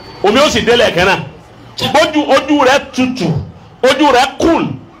omi ó sì délẹ̀ kẹ́nà ojú rẹ̀ tutù ojú rẹ̀ kúl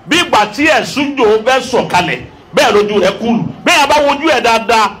bí ìgbà tí ẹ̀sùn jò bẹ́ sọ̀kalẹ̀ bẹ́ẹ̀ lójú rẹ̀ kúl bẹ́ẹ̀ yẹn bá wojú ẹ̀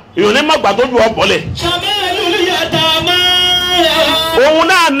dáadáa èèyàn ní mọ̀gbà tójú ọ bọ́lẹ̀. òun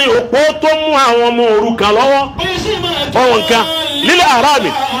náà ni òpó tó mú àwọn ọmọ òrukàn lọ́wọ́ ọ̀hún nǹkan lílẹ̀ àràmì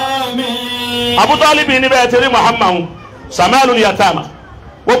Abu Tọ́líbì níbẹ̀ tẹ̀lé Muhammadu sàmẹ́lú ni yàtàmà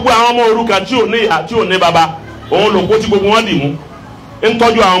gbogbo àwọn ọmọ òrukàn tí ò ní ìyá tí ò ní baba òun lòpó tí gbogbo wọn dì mú ń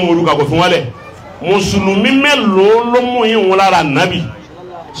tọ́jú àwọn ọmọ òrukàn kò fún wọn lẹ̀ mùsùlùmí mélòó ló mú yín wọn lára nàbì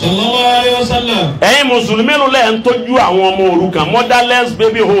sallallahu alaihi wasallam. ẹ̀yin mùsùlùmí mélòó lẹ̀ ń tọ́jú àwọn ọmọ òrukàn motherless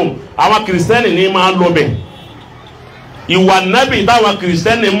baby home àwọn kìrìsìtẹ́nì ní máa ń lọ bẹ̀ ìwà nàbì táwọn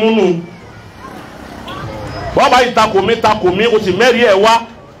kìrìsìtẹ́nì múnú wọ́n bá yìí takomi o sì mẹ́rin ẹ̀ wá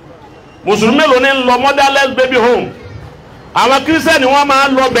mùsùlùmí mélòó ní ń lọ motherless baby home àwọn kìrìsìtẹ́nì wọ́n máa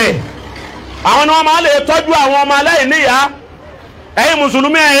ń lọ bẹ̀ àwọn ni wọ́n máa lè tọ́jú àwọn ọmọ aláìníyá ẹ̀yin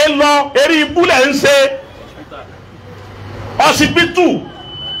mùsùlùmí ẹ̀ lọ eré ibú lẹ̀ ń ṣe ọsibítù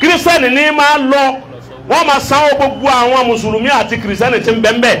kìrìsìtẹ́nì ní máa lọ wọ́n máa sanwó gbogbo àwọn mùsùlùmí àti kìrìsìtẹ́nì tí ń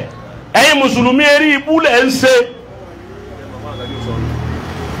bẹ́ẹ̀ ẹ̀yin mùsùlùmí eré ibú lẹ̀ ń ṣe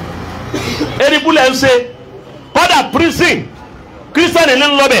eré ibú lẹ̀ ń ṣe kọ́dà prison kìrìsìtẹ́nì ní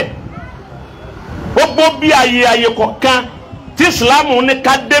lọ́bẹ̀ gbogbo bí ayé kọ̀ọ̀kan tí Ìsìlámù ní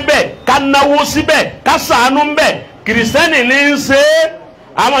ká débẹ̀ ká náwó síbẹ̀ ká ṣàánú bẹ̀ kìrìsìtẹ́nì ní ń ṣe é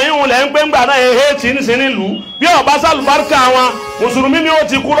àwọn yìí lẹ́ ń gbé ńgbà náà ehe tí ń sin nílùú bí ọba sálùbáríkà wọn mùsùlùmí mi ò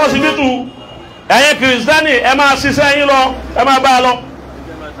ti kú lọ síbítù ẹ̀yin kìrìsìtẹ́nì ẹ máa ṣiṣẹ́ yín lọ ẹ máa bá a lọ.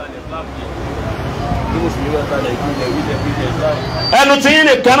 ẹnu tí yín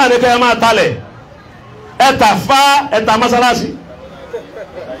nìkan náà ní kẹ́ ẹ máa talẹ̀ ẹ tà fá ẹ tà mọ́sálásí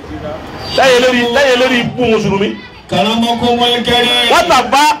lẹ́yìn lórí ikú mùsùlùmí. wọ́n tà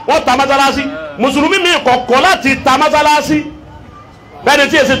fá wọ́n tà mọ́sálásí mùsùlùmí mi kọ̀kọ́ láti tà mọ́sálásí bẹ́ẹ̀ni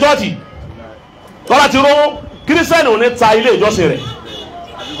tí èsì tọ́ọ̀tì tọ́lá ti rówó kírísítẹ́nì ò ní ta ilé ìjọsìn rẹ̀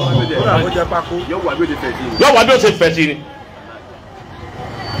yóò wá bí ó ṣe fẹ̀ sí ni.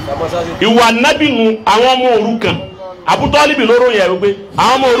 ìwà nábì nu àwọn ọmọ òrukàn Abu Tọ́líbì lóró yẹ wípé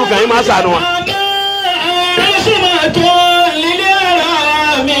àwọn ọmọ òrukàn yìí máa ṣàánú wọn.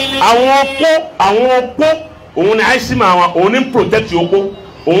 àwọn opó òun ni àìsímà wọn òun ní protect opó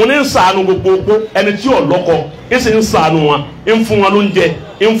òun ní ń ṣàánú gbogbo opó ẹni tí ò lọ́kọ ń sì ń ṣàánú wọn ń fún wọn lóúnjẹ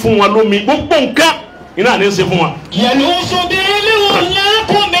ń fún wọn lómi gbogbo nǹkan iná ní ń ṣe fún wọn.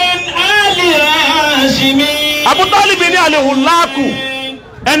 Abu Tọ́líbì ní alihulaku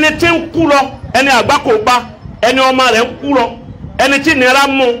ẹni tí ń kú lọ ẹni àgbákò bá ẹni ọmọ rẹ̀ ń kú lọ ẹni tí nira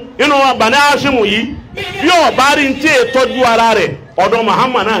mú inú Bani Hashimu yìí yóò bá rí ní tí ètọ́jú ara rẹ̀ ọ̀dọ̀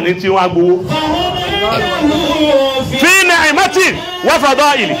Muhammad náà ní tí wọ́n á gbowó. fi ni'mati wa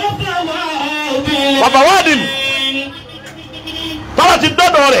fadaili wa bawadil tọ́lá ti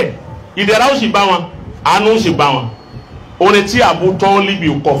dọ́dọ̀ rẹ̀ ìdẹ̀ra ó sì bá wọn àánú ó sì bá wọn orin tí Abu Tọ́líbì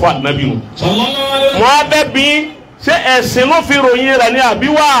kọ fún Ànábì nù. Wọ́n á bẹ́ bí ṣé ẹ̀sìn ló fi ròyìn rẹ̀ ní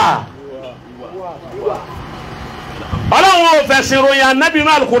àbíwá. Ọlọ́run ò fẹ̀sìn ròyìn Ànábì nù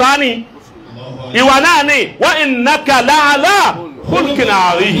Al-Qur'ani. Ìwà náà ni wa innaka la'ala khulqin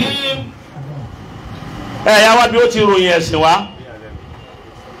 'azim. Ẹ̀yà wa bí ó ti ròyìn ẹ̀sìn wa.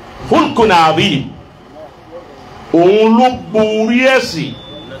 Khulqun 'azim. Òun ló borí ẹ̀sìn.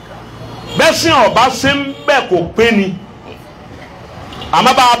 Bẹ́sìn ọba ṣe ń bẹ̀ kò pé ni.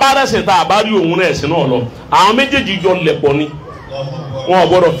 Àmọ́ bá a bá rẹ̀sìn tá a bá rí òun ẹ̀sìn náà lọ. Àwọn méjèèjì jọ lẹ̀pọ̀ ni. Wọn ò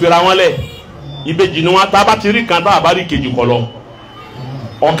gbọ́dọ̀ fira wọn lẹ̀. Ìbejì ni wọn tá a bá ti rí kan tá a bá rí kejì kọ lọ.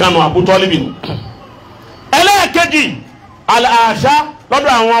 Ọ̀kan nù Abu Tọ́líbì nù. Ẹlẹ́ẹ̀kejì al-A'sha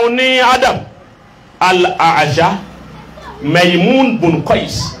lọ́dọ̀ àwọn oní Adam. Al-A'sha Maymun bun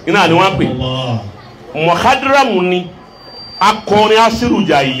Qais iná ni wọ́n pè. Muhadramu ni akọrin asiru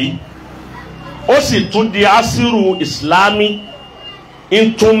jahili. Ó sì tún di asiru islami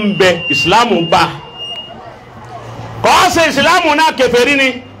ntúnbẹ islamu bá. Kọ́ ṣe islamu náà kèfèrí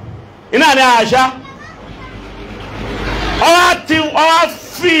ni iná ni A'sha.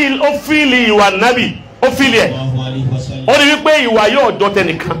 Ó fíìlì ìwà Nábì ó fíìlì ẹ̀. Ó rí wípé ìwà yìí ọ̀dọ́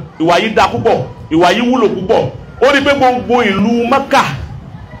tẹnìkan, ìwà yìí da púpọ̀, ìwà yìí wúlò púpọ̀. Ó rí pé gbogbo ìlú Mákà,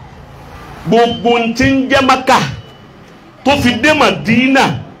 gbogbo tí ń jẹ́ Mákà tó fi dé Mádínà,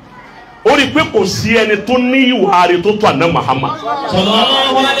 ó rí pé kò sí ẹni tó ní ìwà rẹ̀ tó tó Ànábì Muhammad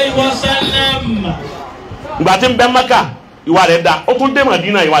sallallahu alaihi wasallam. Ìgbà tí ń bẹ Mákà ìwà rẹ̀ da, ó tún dé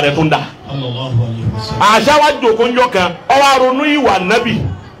Mádínà ìwà rẹ̀ tó ń da. Àṣà wa jókòó ńjọ́ kan ó wá ronú ìwà Nábì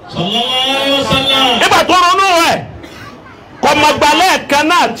sallallahu alaihi wasallam. Ìgbà tó ronú rẹ̀ kọ̀mọ̀gbálẹ̀ kan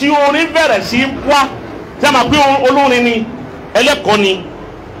náà tí orin bẹ̀rẹ̀ sí wá tí a máa pín olórin ni ẹlẹ́kọ̀ọ́ ni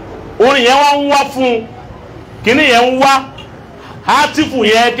orin yẹn wá ń wá fún kíní yẹn ń wá hátìfù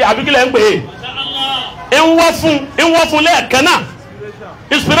yẹn àbíkílẹ̀ ń pè é ń wá fún lẹ́ẹ̀kan náà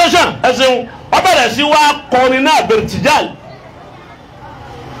inspiration ẹ̀sìn ó bẹ̀rẹ̀ sí wá kọrin náà bẹ̀rẹ̀tìjáì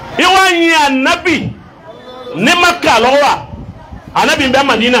ìwọ yin Ànábì ní Mákà lọ́wọ́ Ànábì ń bẹ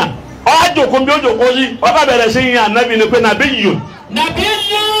Mádínà ó jókòó bí ó jókòó sí ó bá bẹ̀rẹ̀ sí yin Ànábì ní pé nàbí yìí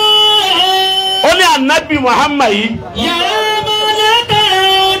ó ní Ànábì Muhammad yìí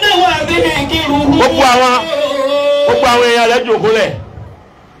gbogbo àwọn èèyàn rẹ̀ jókòó lẹ̀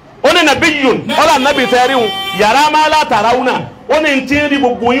ó ní nàbí yìí ó ní Ànábì tẹ́rí wọn yàrá máa látara wọn náà ó ní tí ń rí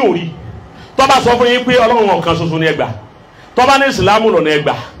gbogbo yín ò rí tó bá sọ fún yín pé Ọlọ́run ọ̀kan ṣoṣo ní ẹgbà tó bá ní Ìsìlámù lọ ní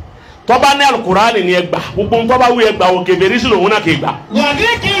ẹgbà tó bá ní Al-Qur'ani ní ẹgbà gbogbo tó bá wí ẹgbà òkè bèrè sí lòun náà kì í gbà.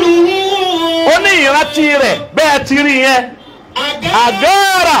 Ó ní ìrántí rẹ̀ bẹ́ẹ̀ ti rí yẹn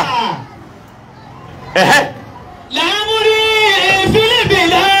àgẹ́rà lámúrí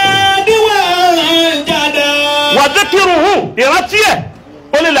fílíbìlá díwà jàdá. wàdíkìrùhù ìrántí ẹ̀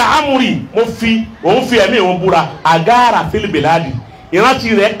ó ní làámúrí òun fi ẹ̀mí òun búra àgẹ́rà fílíbìlá ìrántí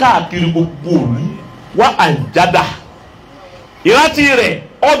rẹ̀ káàkiri gbogbo òní wà àǹjádà ìrántí rẹ̀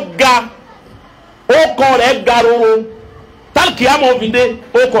ọ̀gá ọkọ rẹ̀ garoro tálkì àmọ́ fi dé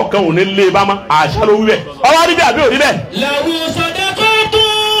ọkọ̀ kan ò ní lé bá má Àṣà ló wí bẹ́ẹ̀ ọwọ́ rí bẹ́ẹ̀ àbí òrí bẹ́ẹ̀. làwọn sọdọ́kọ́ tó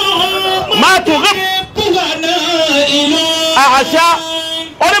máa tún rí Àṣà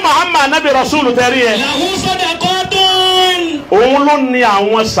ó ní Muhammad Nabi Rasul tẹ́rí yẹn. làwọn sọdọ́kọ́ tó. òun ló ní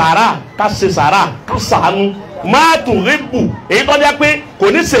àwọn sàrà ká ṣe sàrà ká ṣàánú máa tún rí bù èyí tó jẹ́ pé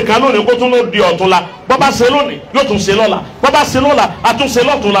kò ní ṣèkán lónìí kó tún ló di ọ̀tún la bọ́ bá ṣe lónìí yóò tún ṣe lọ́la bọ́ bá ṣe lọ́la a tún ṣe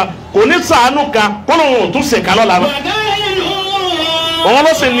lọ́tún la kò ní ṣàánú kan kó lóun ò tún ṣèkán lọ́la rẹ. òun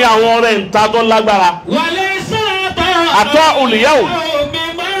ló sì ní àwọn ọ̀rẹ́ ìta tó lágbára àtọ́ olùyẹ̀wò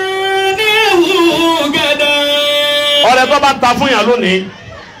ọ̀rẹ́ tó bá ta fún yàn lónìí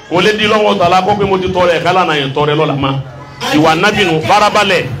kò lè di lọ́wọ́ tàlá kó pé mo ti tọrẹ ẹ̀ka lánàá yẹn tọrẹ lọ́la ma ìwà nábìnú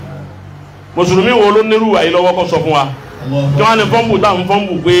farabalẹ̀ mùsùlùmí wo ló nírú àyè lọ́wọ́ kó sọ fún wa tí wọ́n ní fọ́nbù táwọn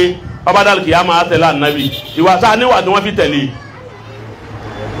fọ́nbù pé ọbádàlì kìí àmà àtẹ̀lé ànábì ìwà sáà níwà tí wọ́n fi tẹ̀lé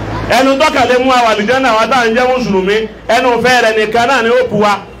ẹnu tọ́kàlẹ̀ mú àwọn àlìjẹ́nà àwọn táwọn jẹ́ mùsùlùmí ẹnu fẹ́ rẹ̀ nìkan náà ni ó pu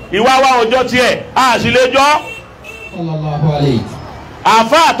wa ìwà wa ọjọ́ tiẹ̀ àṣìlẹ́jọ́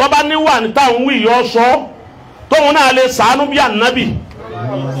àfa àtọ́bá níwà ní táwọn wí yọ sọ tóun náà lè sàánú bí ànábì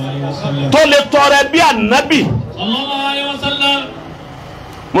tó lè tọrẹ bí ànábì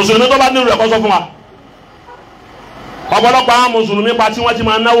mùsùlùmí tó bá nínú rẹ̀ kọ́ sọ fún wa ọ̀pọ̀lọpọ̀ àwọn mùsùlùmí pa tí wọ́n ti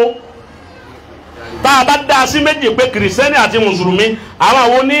máa náwó tá a bá dá sí méjì pé kìrìsìtẹ́nì àti mùsùlùmí àwọn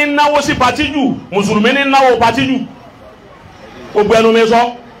àwọn ní náwó sí patí jù mùsùlùmí ní náwó patí jù gbogbo ẹnu mi sọ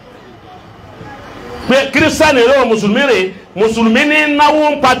pé kìrìsìtẹ́nì rẹ̀ mùsùlùmí rẹ̀ mùsùlùmí ní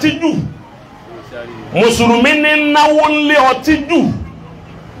náwó patí jù mùsùlùmí ní náwó ńlé ọtí jù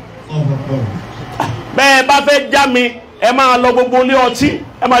bẹ́ẹ̀ bá fẹ́ já mi ẹ máa lọ gbogbo ilé ọtí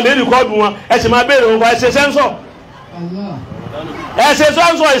ẹ máa lè rìkọ́ọ̀dù wọn ẹ sì máa béèrè wọn ẹ ṣe sẹ́ńsọ̀ ẹ ṣe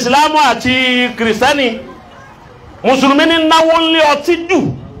sọ́nsọ̀ ìsìlámù àti kìrìsìtẹ́nì mùsùlùmí ní náwó ń lé ọtí jù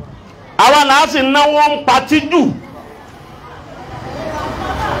àwa náà sì náwó ń patí jù.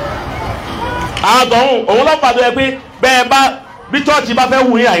 àwọn tọ̀hún òun lọ́pàá tó yẹ pé bẹ́ẹ̀ bá bí chọ́ọ̀chì bá fẹ́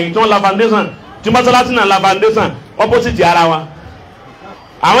wù yín àyìn tí wọ́n la foundation tí mọ́sálásí náà la foundation opposite ara wa.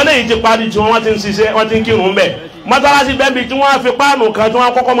 àwọn eléyìí ti parí tí wọ́n ti ń ṣiṣẹ́ wọ́n ti ń kírun bẹ́ẹ̀ mọ́sálásí bẹ́ẹ̀ bí tí wọ́n á fi páànù kan tí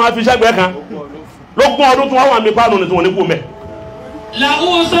wọ́n kọ́kọ́ máa fi sẹ́gbẹ̀ẹ́ kan lógún ọdún tí wọ́n wà mí páànù ni tí wọ́n ní kú mẹ́.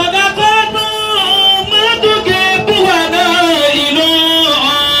 làwọn sọdá kọ́ tó mọ́tòkè búwa náà ìlú.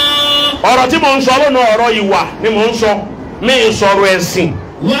 ọ̀rọ̀ tí mò ń sọ lónà ọ̀rọ̀ ìwà ni mò ń sọ mi ì sọ̀rọ̀ ẹ̀sìn.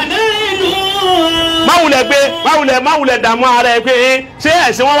 wà náà ìlú. máwùlẹ̀ dààmú ara ẹ pé ṣé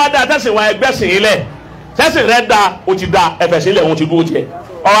ẹ̀sìn wọn wá dáa tẹ̀sìn wa ẹgbẹ́ sìn ilẹ̀ tẹ̀sìn rẹ dáa o ti dáa ẹ̀fẹ̀ sílẹ̀ wọn ti dúró tiẹ̀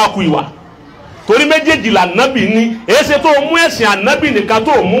ọ̀rọ̀ akú ìwà torí méjèèjì là nábì ní èsè tó mú ẹ̀sìn ànábì nìkan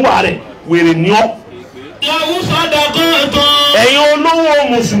tó mú wà rẹ̀ wèrè ní ọ́. làwọn sọdá kọ́ tó. ẹ̀yin olówó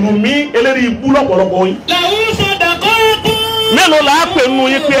mùsùlùmí eléyìí ibú lọ́pọ̀lọpọ̀ yín. làwọn sọdá kọ́ tó. mélòó la á pè nínú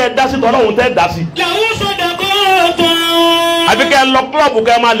yín pé ẹ dá sí tọ́lọ́hún tẹ́ dá sí. làwọn sọdá kọ́ tó. àbí kẹ́ ẹ lọ kílọ̀bù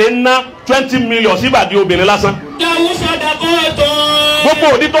kẹ́ ẹ máa lè ná 20 million síbàdí obìnrin lásán. làwọn sọdá kọ́ tó. gbogbo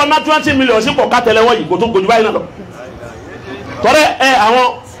òdìtọ́ ná 20 million sí pọ̀ kátẹ́lẹ́wọ́ yìí kò tó gojú báyìí náà lọ. tọ́lẹ̀ ẹ àwọn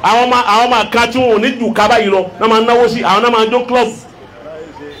ọmọ kan tí wọn ò ní jù ká báyìí lọ náà máa náwó sí àwọn náà máa jó kílọ̀bù.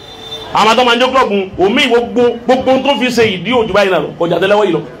 àwọn tó máa jó kílọ̀bù omi gbogbo tó fi ṣe ìdí òjú báyìí náà lọ kọjá tẹ́lẹ́wọ́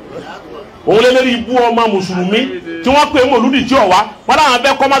yìí lọ. òun lélẹ́rìí ibú ọmọ mùsùlùmí tí wọ́n pè mọ̀lúdì tí ò wá wọ́n dáhùn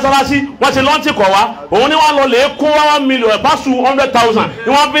abẹ́ kọ́ mọ́sálásí wọ́n ti lọ́ǹtì kọ̀ wá òun ni wọ́n lọ lè kó 1 million pásù 100,000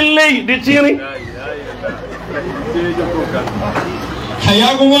 ni wọ́n fi ń lé ìdí tíírín.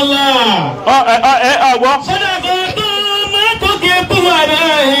 hayakumala. ọgbọ́. sọdá kọ́ tó mọ́tòkè búwa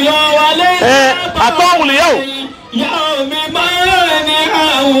náà ìlú wálé. àtọ́wùlì yóò. yàrá mi máa ní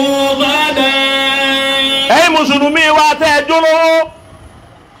àwọn bàdà. ẹ̀yin mùsùlùmí wa tẹ́ ẹ dúró.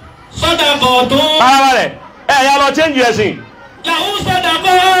 sọdá kọ́ tó. ara rẹ̀ yà lọ change ẹ̀sìn. làwọn sọdá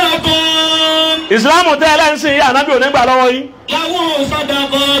kọ́ tó. ìsìlámù tẹ́ ẹ lẹ́sìn yà ànábì ò ní gbà lọ́wọ́ yín. làwọn sọdá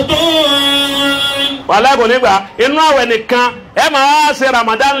kọ́ tó. wàlẹ́ kò ní gbà inú àwẹ̀ nìkan ẹ máa ṣe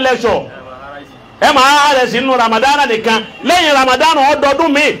Ramadan lecture ẹ máa rẹ̀ sí inú Ramadan nìkan lẹ́yìn Ramadan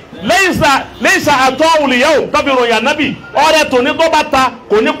ọdọọdún mi lẹ́yìn àtọ́ òlìyẹ́wò tọ́bi ròyìn ànábì ọ̀rẹ́ tòní tó bá ta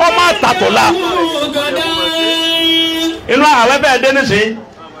kò ní kọ́ máa tàtọ̀ la. inú àwẹ̀ bẹ́ẹ̀ dé nísìnyí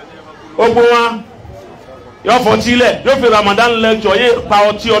ogun wa yóò fọtí lẹ̀ yóò fi Ramadan lecture yé pa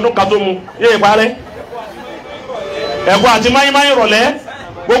ọtí ọdún kan tó mu yé parẹ́ ẹ̀kọ́ àti máyímáyí rọ̀lẹ́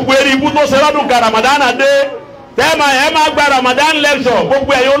gbogbo eri ibú tó ṣe lọ́dún ka Ramadan dé tẹ́ẹ̀mà ẹ̀ máa gba Ramadan lecture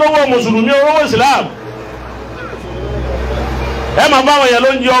gbogbo ẹ̀yin olówó mùsùlùmí olówó Islam ẹ̀ máa bá àwọn èèyàn ló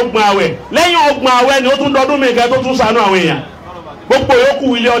ń jẹ ọgbọ̀n àwẹ̀ lẹ́yìn ọgbọ̀n àwẹ̀ ni ó tún dọdún mi kẹ́ tó tún ṣàánú àwọn èèyàn gbogbo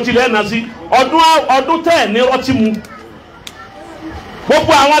yòókù ilé ọtí lẹ́ẹ̀nà sí ọdún tẹ̀ ní ọtí mu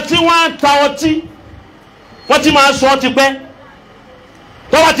gbogbo àwọn tí wọ́n ń ta ọtí wọ́n ti máa sọ ọtí pẹ́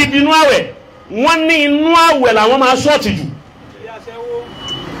tọ́wọ́ ti di inú àwẹ̀ wọ́n ní inú àwẹ̀ làwọn máa sọ́ọ̀tì jù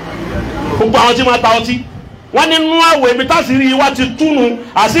gbogbo àwọn tí máa ta ọtí wọ́n ní inú àwẹ̀ mi tásìrí wa ti túnu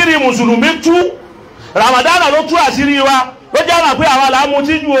àṣírí mùsùlùmí tú Ramadan ló tú àṣírí wa ló jẹ́ àmà pé àwa là á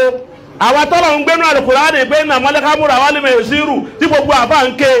mutí jù o àwa tọ́lọ̀ ń gbénú Al-Qur'ani pé nà mọ́lẹ́kámúra wà lè mẹ́sìrù tí gbogbo àbá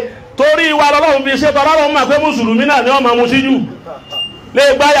ń ké torí wa lọ́lọ́run fi ṣe tọ́lọ́run mà pé mùsùlùmí náà ni wọ́n máa mutí jù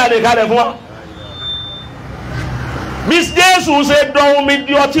lè gbáyà lè kalẹ̀ fún wa. bí Jésù ṣe dán omi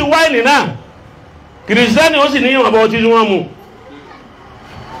di ọtí wáìnì náà kìrìsìtẹ́nì ó sì ní ìwọ̀n bọ́ ọtí tí wọ́n mu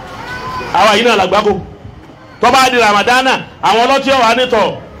àwa yìí náà làgbákò tó bá di Ramadana àwọn ọlọ́tí ọ̀wà nítọ̀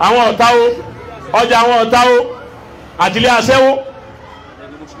àwọn ọ̀táwó ọjà àwọn ọ̀táwó àtìlé aṣẹ́wó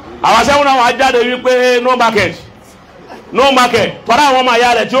àwọn aṣẹ́wó náà wọ́n á jáde wípé no market tọ́lá àwọn ọmọ àyà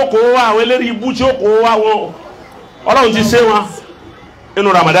rẹ̀ tí ó kó wá àwọn eléri ibú tí ó kó wá wọn Ọlọ́run ti ṣe wọn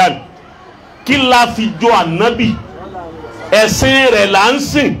inú Ramadan kí la fi jọ ànábì ẹ̀sìn rẹ̀ là ń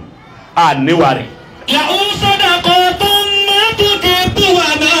sìn àníwá rẹ̀. làwọn sọdá kọ́ tó mọ́tòkè búwa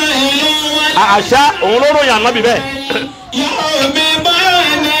náà ìlú wálé. àṣà òun ló ròyìn ànábì bẹ́ẹ̀. yàrá mi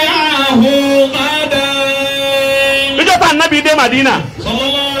máa ní àwọn bàdà. níjọ́ tá ànábì dé Madina.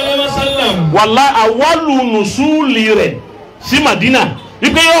 sallallahu alaihi wasallam. wàlá àwọlù nùsùlì rẹ̀ sí Madina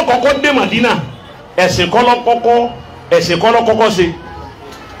wípé yóò kọ́kọ́ dé Madina ẹ̀sìn kọ́lọ́ kọ́kọ́ ṣe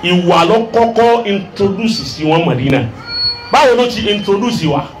ìwà ló kọ́kọ́ introduce sí wọn Madina báwo ló ti introduce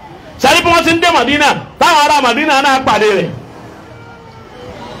wa sáré bí wọ́n ti ń dé Madina táwọn ará Madina náà pàdé rẹ̀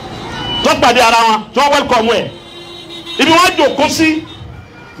tó pàdé ara wọn tó welcome ẹ̀ ibi wọ́n jókòó sí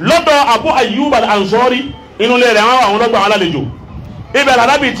lọ́dọ̀ Abu Ayyub al-Ansari inú ilé rẹ̀ àwọn lọ́gbà àwọn alálejò ibẹ̀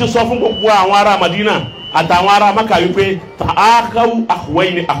Ànábì ti sọ fún gbogbo àwọn ará Madina àtàwọn ará Maka wípé ta'akaw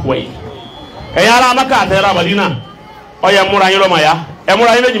akhwayni akhwayni ẹ̀yin ará Maka àti ará Madina ọyẹ múra yín lọ́mọ ya ẹ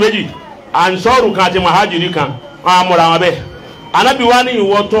múra yín méjì ansọ́ọ̀rù kan àti mahajiri kan wọ́n á múra wọn bẹ́ẹ̀ Anabi wa ní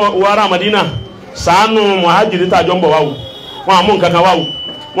ìwọ tó wàrà Madina ṣàánú mahajiri tá a jọ ń bọ̀ wá o wọ́n á mú nǹkan kan wá o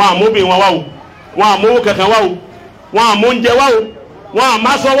wọ́n á mú obìnrin wọn wá o wọ́n á mú owó kankan wá o wọ́n á mú oúnjẹ wá o wọ́n á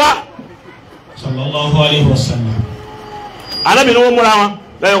má sọ wá. sallallahu alayhi wa sallam. Anabi ni wọ́n múra wọn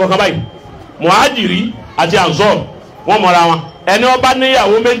lẹ́yìn kọ̀ọ̀kan báyìí muhajiri àti ansọ́ọ̀rù wọ́n múra wọn ẹni ó bá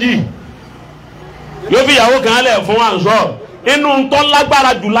níyàwó méjì yóò fi ìyàwó kan lẹ̀ fún ansọ́ọ̀rù inú ntọ́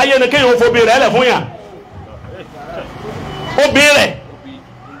lágbára jù láyé ni kéèyàn fobi rẹ̀ lẹ̀ fún yàn obi rẹ̀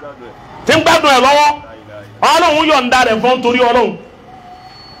tí ń gbádùn ẹ̀ lọ́wọ́ Ọlọ́run yọ̀ǹda rẹ̀ fún torí Ọlọ́run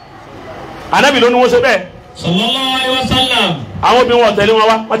Anabi ló ní wọ́n ṣe bẹ́ẹ̀. sallallahu alaihi wasallam. àwọn obìnrin wọn tẹ̀lé wọn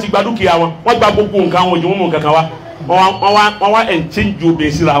wá wọ́n ti gba dúkìá wọn wọ́n gba gbogbo nǹkan wọn òjò wọn kankan wá wọ́n wá ẹ̀ǹtí ju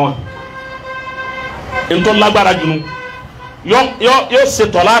obìnrin síra wọn ntọ́ lágbára jù nù yóò ṣe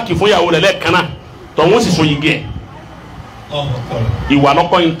tọ́láàkì fún ìyàwó rẹ̀ lẹ́ẹ̀kan náà tọ̀hún sì so yìí gẹ̀ ìwà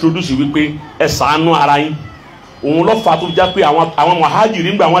lọ́kọ́ introduce wípé ẹ ṣàánú ara yín òun lọ́ fà tó já pé àwọn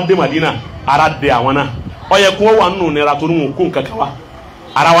muhajiri ńgbà wọn dé Madina ara dé àwọn náà ó yẹ kó wà nínú nira torí wọn kó nǹkan kan wá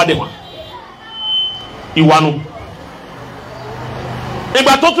ara wa dé wọn ìwà nù.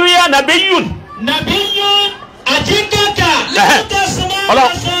 ìgbà tó tún yá nabiyun àjíkàkà lọ́tẹ̀símọ́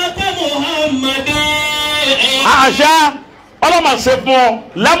lọ́sọ̀tẹ̀ Muhammadu. àṣà ọlọ́mà ṣe fún ọ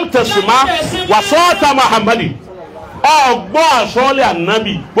lámùtẹ̀símá wàsọ́ọ̀tà Muhammadu ọgbọ́n àsọ́ọ́lẹ̀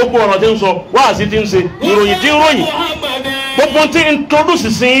Ànábì gbogbo ọ̀rọ̀ tí ń sọ wáàsí tí ń ṣe ìròyìn tí ń ròyìn gbogbo tí ń introduce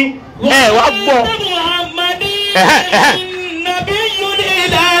sí ẹ wá gbọ́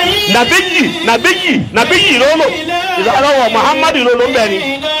nàbíyì lólo ìsàlọ́wọ́ Muhammadu lólo ń bẹ̀ ni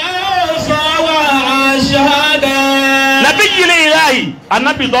nàbíyì lè ráyì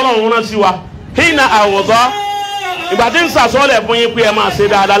Ànábì tọ́lọ́run rán sí wa hínà àwòsọ́ ìgbà tí ń sàsọ́ọ́lẹ̀ fún yín pé ẹ máa ṣe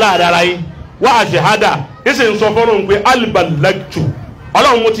dáadáa láàdára yín wá àṣehádà ìsì ń sọ fọ́nrún pé albalagtu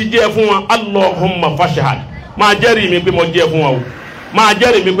Ọlọ́run mo ti jẹ́ fún wọn Allahumma fashhad máa jẹ́rìí mi pé mo jẹ́ fún wọn o máa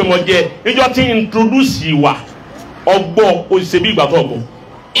jẹ́rìí mi pé mo jẹ́ níjọ́ tí introduce ìwà ọgbọ́ òṣìṣẹ́ bí ìgbà tó ọgbọ́.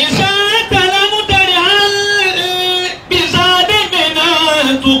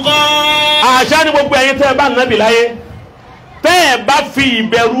 àṣà ni gbogbo ẹ̀yin tẹ́ ẹ bá nàbì láyé tẹ́ ẹ bá fi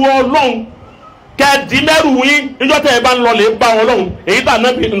ìbẹ̀rù Ọlọ́run kẹ́ẹ̀dì mẹ́rù yín níjọ́ tẹ́ ẹ bá ń lọ lè bá Ọlọ́run èyí tà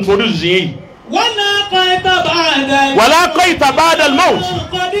nàbì introduce yín. wàlá qaita ba'da al-maut.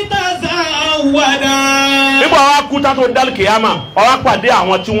 nígbà wàá kú tá tó dal kiyama ọ̀rá pàdé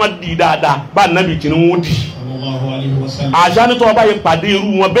àwọn tí wọ́n di dáadáa bá nàbì tí wọ́n di. àṣà ni tó o bá yẹ pàdé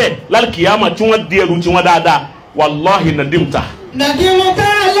irú wọn bẹ́ẹ̀ lal kiyama tí wọ́n di ẹrù tí wọ́n dáadáa wàláhi nadimta. nadimta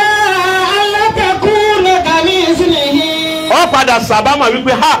la takuna kamislihi. ọ padà sábàmà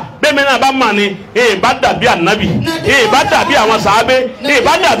wípé ha bẹ́ẹ̀ mi náà bá mà ní bá dàbí ànábì bá dàbí àwọn sàábé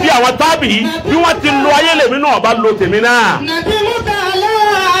bá dàbí àwọn tábì bí wọ́n ti lo ayé lèmi náà bá lo tèmi náà.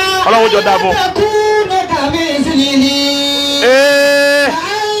 Ọlọ́run jọ dá fún.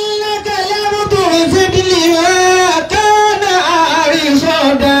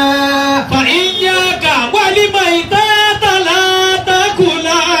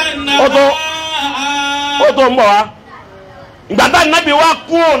 ó tó ń bọ̀ wá ìgbàdá nàbí wa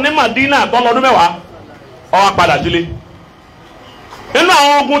kú ní Madina tọ́lọ́dún mẹ́wàá ó wá padà sílé nínú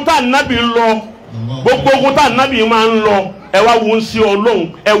àwọn ogun tá nàbí lọ gbogbo ogun tá nàbí máa ń lọ ẹ wá wo ń sí Ọlọ́run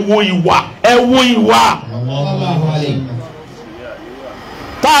ẹ wo ìwà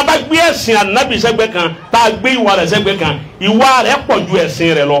tá a bá gbé ẹ̀sìn ànábì sẹ́gbẹ́ kan tá a gbé ìwà rẹ̀ sẹ́gbẹ́ kan ìwà rẹ̀ pọ̀ ju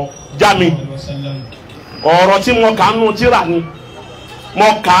ẹ̀sìn rẹ̀ lọ jámi ọ̀rọ̀ tí mo kà á nù tíra ni mo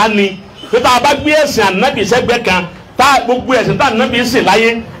kà á ni pé tá a bá gbé ẹ̀sìn ànábì sẹ́gbẹ́ kan tá gbogbo ẹ̀sìn tá ànábì ń sìn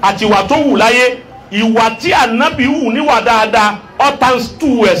láyé àti ìwà tó wù láyé ìwà tí ànábì wù níwà dáadáa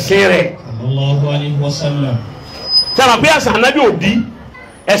ọ̀tàǹtù ẹ̀sìn rẹ̀. Sallallahu alaihi wasallam. sábà pé ẹ̀sìn ànábì ò di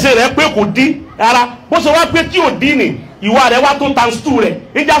ẹ̀sìn rẹ̀ pé kò di rárá bó ṣe wá pé tí ò di ni ìwà rẹ̀ wá tó tàǹtù rẹ̀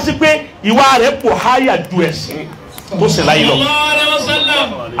níjà sí pé ìwà rẹ̀ kò háyà ju ẹ̀sìn tó sìn láyé lọ.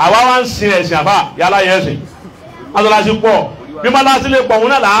 àwa wá ń sin ẹ̀sìn àbá yálà yẹn ẹ̀sìn mọ́sálásí pọ̀ bí mọ́sálásí lè pọ̀ wọn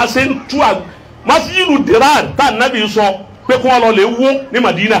náà là á ṣe ń tú masjidu dirar tá ànábì sọ pé kí wọ́n lọ lè wó ní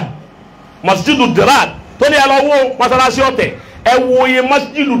Madina masjidu dirar tó ní ẹ lọ wó mọ́sálásí ọ̀tẹ̀ ẹ wo iye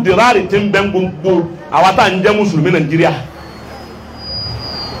masjidu dirar tí ń bẹ gbogbo àwa tá à ń jẹ́ mùsùlùmí Nàìjíríà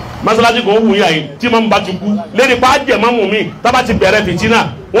mọ́sálásí kan wù yà yìí tí màmú bá ti kú lẹ́ni pa á jẹ̀ mọ́mú mi tábà ti bẹ̀rẹ̀ fìtínà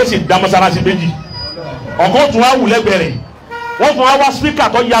wọ́n sì da mọ́sálásí méjì ọ̀kọ́ tún wá wù lẹ́gbẹ̀rẹ̀ wọ́n tún wá wá spíkà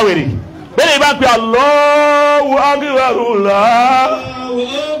tó yá wèrè bẹ́ẹ̀ ni bá pe Allahu akbar òun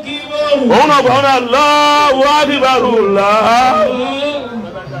náà bọ̀ ọ́n náà Allahu akbar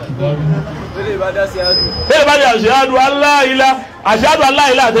bẹ́ẹ̀ bá di ashhadu an la ilaha ashhadu an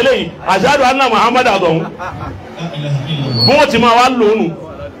la ilaha àtẹlẹ́ yìí ashhadu anna Muhammad àtọ̀hún bó ti máa wá lónù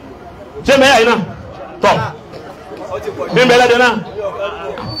ṣé mẹ́yà yìí náà tọ̀ bí bẹ́ẹ̀ lẹ́dẹ̀ náà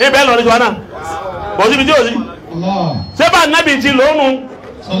bí bẹ́ẹ̀ lọ́ọ́ níjọ́ náà bọ̀ síbi tí ò sí ṣé bá nábì ti lónù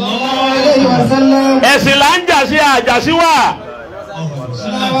ẹ̀sìn là ń jà sí àjàsí wà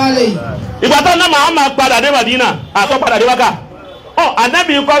ìgbà tó náà máa padà dé Madina àtọ́ padà dé Mákà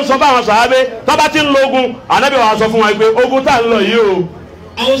Anabi kọ́ sọ fáwọn sàábé tó bá ti ń lo ogun Anabi wà sọ fún wa pé ogun tá ń lọ yìí o.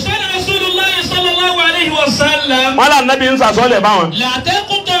 Awsana Rasulullahi sallallahu alayhi wa sallam. Wọ́n lé Anabi ń sàsọ́lẹ̀ báwọn. La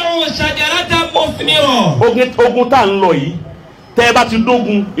taqta'u shajaratan muthmira. Ogun tá ń lọ yìí tẹ́ ẹ bá ti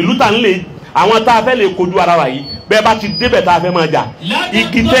dógun ìlú tá ń lè àwọn tá a fẹ́ lè kojú ara wa yìí bẹ́ẹ̀ bá ti débẹ̀ tá a fẹ́ máa jà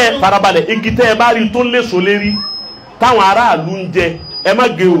igi tẹ́ farabalẹ̀ igi tẹ́ ẹ bá rí tó lé so lérí táwọn aráàlú ń jẹ ẹ má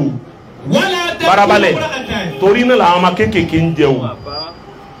gé o farabalẹ̀ torí náà làwọn ọmọ kéékèèké ń jẹ o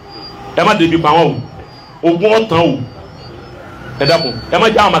ẹ má débi pa wọn o ogun ọ̀tàn o ẹ dákun ẹ má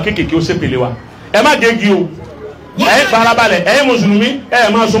jẹ àwọn ọmọ kéékèèké ó ṣépele wa ẹ má gégi o ẹ farabalẹ̀ ẹ mùsùlùmí ẹ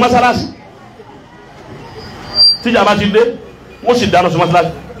máa sọ mọ́sálásí tíjà bá ti dé wọ́n sì dáná sọ mọ́sálásí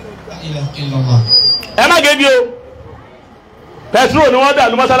ẹ má gégi o pẹtrol ni wọ́n dà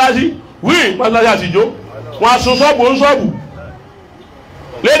lu mọ́sálásí wíì mọ́sálásí àtijọ́ wọn asun sọ́ọ̀bù ń sọ́ọ̀bù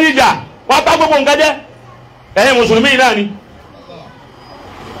lédi ìjà wọn bá gbogbo nǹkan jẹ́ ẹ̀yin mùsùlùmí yìí náà ni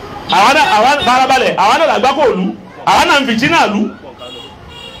àwọn farabalẹ̀ àwọn náà làgbá kò lù àwọn náà ń fìtí náà lù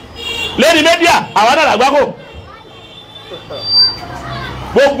lédi mẹ́díà àwọn náà làgbá kò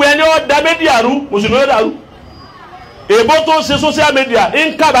gbogbo ẹni ó da mẹ́díà rú mùsùlùmí ó dàrú èbó tó ń ṣe social media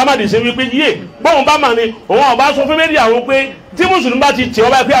ń kábàámàdì ṣe wípé yíyé bóun bá mà ní òun ọba sọ fún mẹ́díà wọn pé tí mùsùlùmí bá ti tì ọ́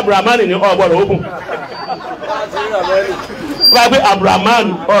báyìí pé abdulrahman ní ọgbọ́dọ̀ ogun báyìí pé abdulrahman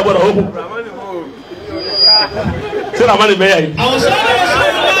ọgbọ́dọ̀ ogun ṣé ramani bẹ́ẹ̀ yà yìí. àwọn sọ́dọ̀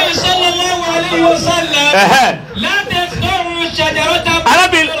Rasulullahi sallallahu alayhi wa sallam láti sọ̀rọ̀ ṣàjàrọ̀ta.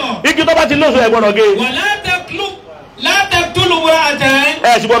 arábìnrin igi tó bá ti lóṣù ẹ̀ gbọ́dọ̀ gé. wà látàkùlù wà àtàn.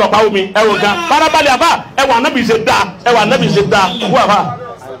 ẹ sì gbọ́dọ̀ pa omi ẹ wò gan farabalẹ̀ àbá ẹ wà Ànábì ṣe dáa ẹ wà Ànábì ṣe dáa kú àbá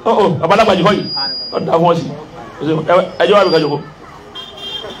babalagba jù fọyín ọ da fún ọ sí ẹjọ wa bí kájọ kó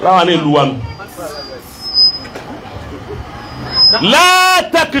láwa ní ìlú wa nù.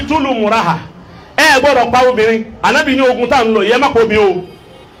 látàkùtùlù mùràhà ẹ gbọ́dọ̀ pa obìnrin Ànábì ní ogun tá à ń lọ yẹ má kó mi o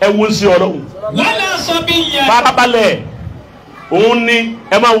ẹ wo ń sí Ọlọ́run. wàlá sọ bí yẹ. farabalẹ̀ òun ni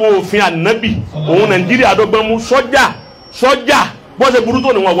ẹ máa wo òfin Ànábì òun Nàìjíríà dọ́gbọ́n mú sọ́jà bọ́sẹ̀ burú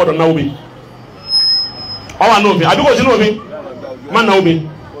tó ni wọn gbọ́dọ̀ náà omi ọwọ́ àná òfin àbí kò sínú òfin má náà omi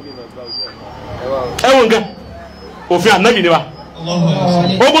ẹ wọ nǹkan òfin Ànábì ni wa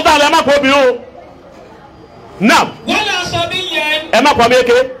ogun tá a lọ ẹ má kó obìnrin o náà wàlá sọ bí yẹ. ẹ má pa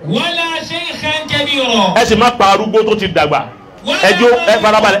méke wàlá shaykhan kabira. ẹ sì má pa arúgbó tó ti dàgbà ẹ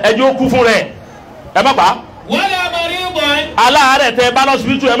farabalẹ̀ ẹjọ́ kú fún rẹ̀ ẹ má pa wala maridan. aláàárẹ̀ tẹ bá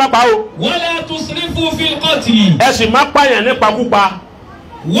lọ́sibítù ẹ má pa o. wala tusrifu fil qatl. ẹ sì má pààyàn nípakúpa.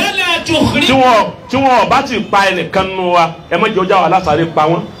 wala tukhribu. tí wọn bá ti pa ẹnìkan nù wa ẹ má jẹ́ ọjà wà lásàrè pa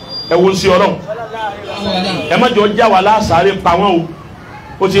wọn ẹ wo ń sí Ọlọ́run ẹ má jẹ́ ọjà wà lásàrè pa wọn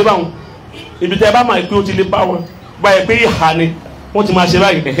o ti bá wọn ibi tẹ bá máa pé o ti lè bá wọn báyìí pé ìhà ni wọn ti máa ṣe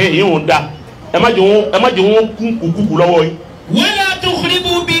báyìí ẹ̀hẹ́ yìí wọn da ẹ má jẹ́ wọn kún kúkú lọ́wọ́ yìí. wala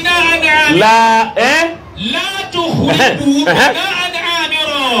tukhribu bina'an. La tukhribu bina'an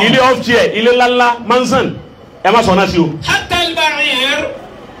amira. ilé ọ́fíìsì ilé ńláńlá mansan ẹ má sọ náà sí o. hatta al-ba'ir.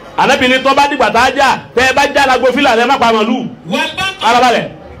 Ànábì ní tó bá dìgbà tá a já tẹ ẹ bá já lagbo fílàní ẹ má pa màlúù. alábàlẹ̀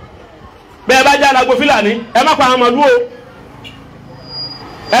bẹ ẹ bá já lagbo fílàní ẹ má pa màlúù o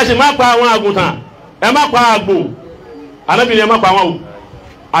ẹ sì má pa àwọn àgùntàn ẹ má pa àgbò Ànábì ní ẹ má pa wọn o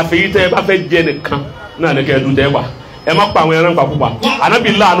àfẹ̀yí tẹ ẹ bá fẹ́ jẹ nìkan náà ní kẹ́ ẹ dùn tẹ́ ẹ wà ẹ má pa àwọn ẹran pa púpà Ànábì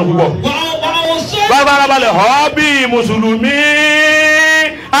láàánú púpọ̀. bábárabalẹ̀ họ́bí mùsùlùmí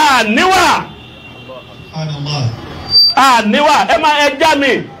àníwà ẹ máa ẹ já mi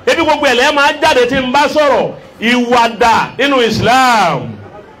ebi gbogbo ẹ̀lẹ́ ẹ máa jáde tí n bá sọ̀rọ̀ ìwàdà nínú Islam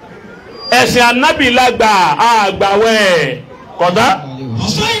ẹ̀sìn Ànábì lágbà àgbàwẹ̀ kọ̀dá.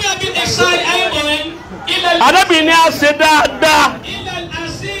 Ànábì ní a ṣe dáadáa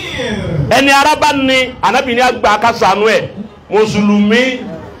ẹni araba ni Ànábì ní àgbà kásánú ẹ mùsùlùmí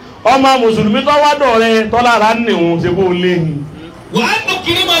ọmọ mùsùlùmí tó wá dọ̀rẹ́ tọ́lára nìhun ṣe kó lé ní. wà á tó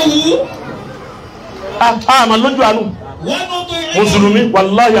kiri máa wù. àmà lójú àánú mùsùlùmí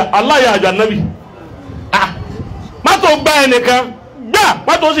wàláyà aláyà àjọ Ànábì má tó gba ẹnìkan gbà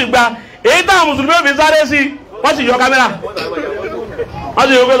má tó sì gba èyí táwọn mùsùlùmí ò fi sáré sí wọ́n sì yọ kámẹ́rà wọ́n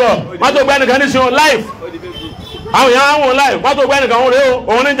sì yọ gbẹ́dọ̀ má tó gba ẹnìkan ní sinú live àwọn èèyàn àwọn live má tó gba ẹnìkan òun rèé o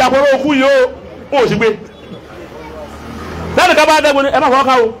òun ní jàpọ̀rọ̀ òkú yìí o wọn ò sì gbé lẹ́nu ká bá dẹ́gun ẹ má fọwọ́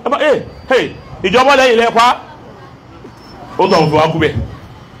ká o ẹ má ìjọba lẹ́yìn lẹ́ pa ó tọ̀ fún wa kú bẹ́ẹ̀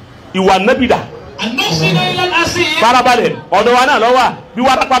ìwà Ànábì dà farabalẹ̀ ọ̀dọ̀ wa náà lọ́wọ́ bí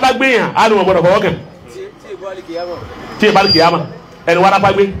warapa bá gbé yàn á ní wọn gbọdọ̀ fọwọ́ kàn tí ì bá lè kíyàmá ẹni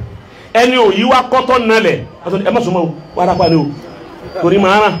warapa gbé ẹni ò yí wa kọ́tọ́ nalẹ̀ ẹ má sọ ma o warapa ni o torí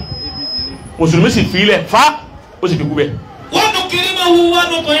màá ràn mùsùlùmí sì fi ilẹ̀ fa ó sì fi kú bẹ́ẹ̀.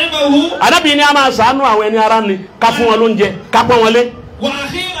 Anabi ni a máa ṣàánú àwọn ẹni ara ni ká fún wọn lóúnjẹ ká pọ́n wọn lé.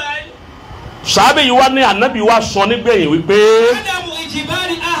 Sàábẹ̀ yìí wá ní Anabi wa sọ nígbẹ̀yìn wípé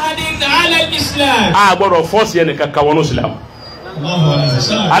a gbọ́dọ̀ fọ́ọ̀sì ẹnì kankan wọnú Ìsìlámù.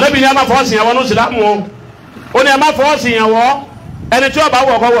 Anabi ni a máa fọ́ọ̀sì yẹn wọnú Ìsìlámù o ó ní a máa fọ́ọ̀sì yẹn wọ ẹni tí ó bá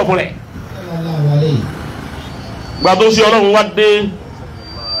wọ̀ kọ́ wọ̀ fún rẹ̀. Gbàdó sí Ọlọ́run wá dé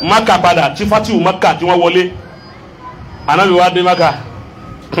Maka padà tí Fatihu Maka tí wọ́n wọlé Anabi wa dé Maka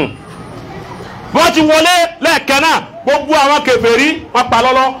wọ́n ti wọlé lẹ́ẹ̀kan náà gbogbo àwọn kèfèrí wọ́n pa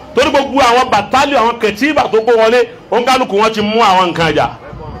lọ́lọ́ torí gbogbo àwọn bàtálì àwọn kẹtíbà tó kó wọlé òǹkálùkù wọ́n ti mú àwọn nǹkan ìjà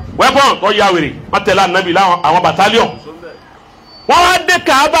wẹ́pọ̀n tó ya wèrè wọ́n tẹ̀lé Anabi láwọn àwọn bàtálíọ̀n wọ́n wá dé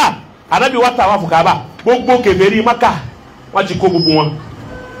Kaaba Anabi wá tàwa fún Kaaba gbogbo kèfèrí Maka wọ́n ti kó gbogbo wọn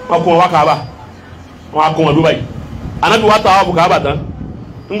wọ́n kó wọn wá Kaaba wọ́n á kó wọn Dubai Anabi wá tàwa fún Kaaba tán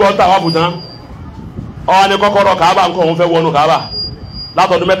ńgbọ́ tàwa fún tán ọwọ́ ni kọ́kọ́rọ́ Kaaba ńkọ́ òun fẹ́ wọnú Kaaba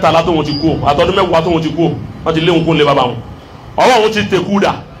látọdún mẹ́tàlá tó wọn ti kú àtọdún mẹ́wàá tó wọn ti kú wọn ti lé òun kó lé bàbá wọn ọwọ́ òun ti tẹ̀kú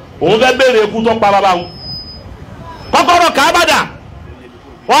dà òun fẹ́ béèrè ikú tó pa bàbá wọn kọ́kọ́rọ́ Kaaba dà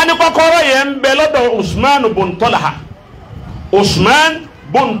wọ́n ní kọ́kọ́rọ́ yẹn ń bẹ lọ́dọ̀ Usman bun Tolaha Usman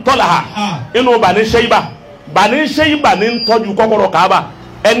bun Tolaha inú Bani Sheiba ní ń tọ́jú kọ́kọ́rọ́ Kaaba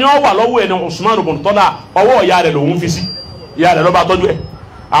ẹni ó wà lọ́wọ́ ẹni Usman bun Tolaha ọwọ́ ìyá rẹ̀ lòun fi sí ìyá rẹ̀ ló bá tọ́jú ẹ̀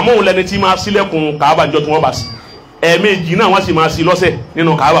àmọ́ òun lẹni tí máa ṣílẹ̀kùn Kaaba jọ tí wọ́n bá sí ẹ̀ẹ̀mejì náà wọ́n sì máa sí lọ́sẹ̀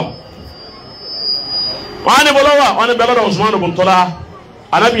nínú Kaaba wọ́n á ní bọ́lọ́wà wọ́n ní bẹ́lọ́dọ̀ Usman bun Tolaha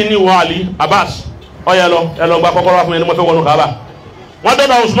Anabi ní wọ́n Ali Abbas ọ̀yẹ́ lọ ẹ lọ gba kọ́kọ́rọ́ fún ẹni mo fẹ́ wọnú Kaaba wọ́n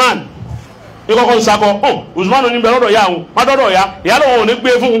dọ́dọ̀ Usman ní kọ́kọ́ ń sakọ Usman ní bẹ́lọ́dọ̀ ya àwọn wọ́n dọ́dọ̀ ya ìyá lọ́wọ́ ò ní gbé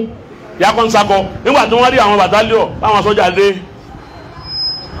fún ya kọ́ ń sakọ nígbà tí wọ́n rí àwọn bàtálíọ̀ báwọn sọ́jà dé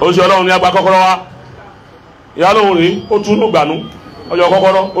oṣù Ọlọ́run ní agba kọ́kọ́rọ́ wa ìyá lọ́wọ́ rí ó tún ní gbànú ọjọ́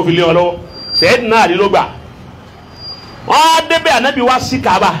kọ́kọ́rọ́ ó fi lé wọn lọ́wọ́ sẹ́ẹ̀dì náà rí ló gbà wọ́n á débẹ̀ Anabi wá sí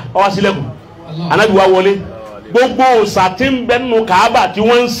Kaaba ó wá sílẹ̀kùn Anabi wá wọlé gbogbo òòṣà tí ń bẹ nínú Kaaba tí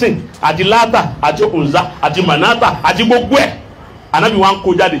wọ́n ń sìn àti Láta àti Uzza àti Manata àti gbogbo ẹ̀ Anabi wá ń kó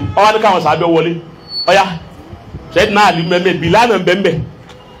jáde ó wá ní káwọn sàbẹ̀ wọlé ọ̀yá sẹ́ẹ̀dì náà rí mẹ́mẹ́ Bilal bẹ́ẹ̀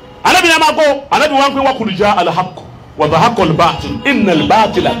Anabi náà máa kó Anabi wá ń pè wá kùrìjà al-haqq wa zahaqa al-batil innal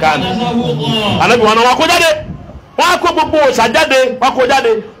batila kana Anabi wọn náà wá kó jáde wọ́n á kó gbogbo òòṣà jáde wọ́n kó jáde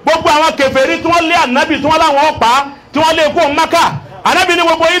gbogbo àwọn kèfèrí tí wọ́n lé Anabi tí wọ́n láwọn ọ̀pá tí wọ́n lé kó Maka Anabi ní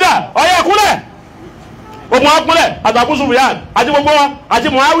gbogbo yídà ọ̀yẹ́ kúlẹ̀ gbogbo wọn kúlẹ̀ àti Abu Sufyan àti gbogbo wọn àti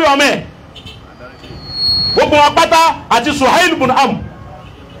Muawiya ọmọ ẹ̀ gbogbo wọn pátá àti Suhail ibn Amr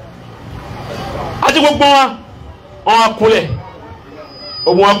àti gbogbo wọn kúlẹ̀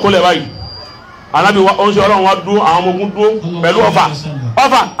gbogbo wọn kúlẹ̀ báyìí Anabi wọn ṣe Ọlọ́run wọn dúró àwọn ọmọ ogun dúró pẹ̀lú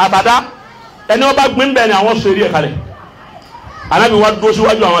ọfà àtàdá ẹni wọn bá gbé ń bẹ̀ ni àwọn sèré ẹ̀ kalẹ̀ Anabi wọn dúró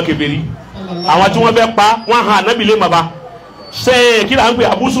síwájú àwọn kèfèrí àwọn tí wọn fẹ́ pa wọn hàn Anabi lé màbá ṣe kí là ń pè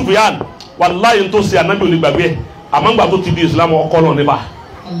Abu Sufyan wàláyé tó ṣe Anabi olè gbàgbé ẹ àmọ́ ńgbà tó ti di Islam ọkọ lọ níbà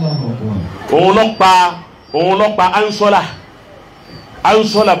òun lọ pa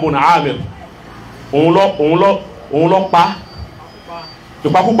Ansola bùnà Amir òun lọ pa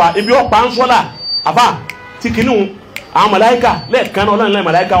ìpakúpa ibi ọ̀pá Ansola àfà tí kìnnìún àwọn màláíkà lẹ́ẹ̀kan náà ọlọ́run lẹ́yìn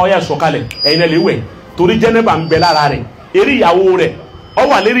màláíkà ọ̀yà sọ̀kalẹ̀ ẹ̀yin ẹ̀lẹ́ wẹ̀ torí jẹ́nẹ́bà ń bẹ lára rẹ̀ eré ìyàwó rẹ̀ ọ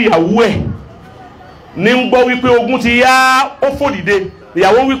wà lérí ìyàwó ẹ̀ ní ń gbọ́ wípé ogun ti yá ó fòdìde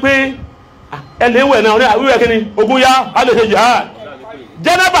ìyàwó wípé ẹ̀lẹ́ wẹ̀ náà wíwẹ̀ kí ni ogun yá á lè ṣe jihad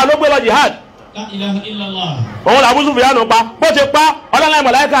jẹ́nẹ́bà ló gbé lọ jihad òun làbú Sufyan pa bó ti pa ọlọ́run lẹ́yìn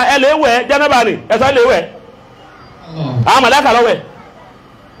màláíkà ẹ̀lẹ́ wẹ̀ jẹ́nẹ́bà ni ẹ̀sán lè wẹ̀ àwọn màláíkà lọ́wẹ̀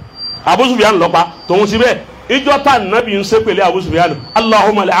Abu Sufyan lọ pa tòun ti bẹ́ẹ̀ ìjọ tá nàbí ń sépèlé Abu Sufyan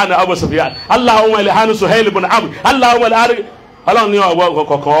Allahumma la'ana Abu Sufyan Allahumma la'ana Suhail ibn Amr Allahumma la'ana ọlọ́run ní ọgbọ́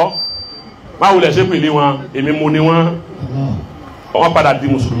kọ̀kọ́ máa wulẹ̀ sépèlé wọn èmi mo ní wọn padà di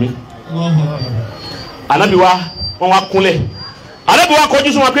mùsùlùmí Anabi wa wọn wá kúnlẹ̀ Anabi wa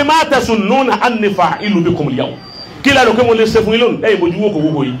kọjú sún wọn pé má tasunnuna anni fa'ilu bikum al-yawm kí lẹ́nu pé mo lè ṣe fún yín lónìí ẹ̀yin bojú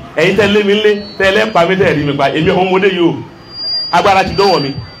wókòwókò yìí ẹ̀yin tẹ́ lé mi lé tẹ́ lẹ́ pa mi tẹ́ rí mi pa èmi ọmọdé yìí o agbára ti dọ́wọ́ mi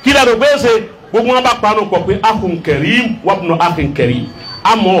kí lẹ́nu pé ṣe gbogbo wọn bá panu pọ̀ pé akhun karim wabnu akhin karim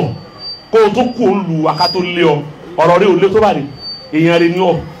àmọ́ kó o tó kú olù akátó lé ọ ọ̀rọ̀ rẹ ò lé tó bá rí èèyàn rẹ ní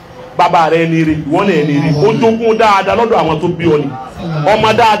ọ bàbá rẹ ní rí ìwọ náà ní rí ó jogún dáadáa lọ́dọ̀ àwọn tó bí ọ ni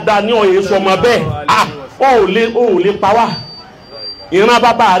ọmọ dáadáa ní ọ̀yẹ́ sọ ọmọ bẹ́ẹ̀ ó lè pa wá ìran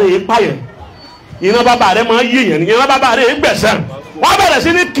bàbá rẹ pààyàn ìran bàbá rẹ máa yéèyàn ni ìran bàbá rẹ gbẹ̀sẹ̀ wọ́n bẹ̀rẹ̀ sí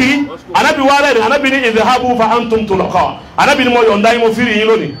ní kì Anabi wa rẹ̀ Anabi ní idhabu fa antum tulaqa Anabi ní mo yọ̀ǹda yín mo firi yín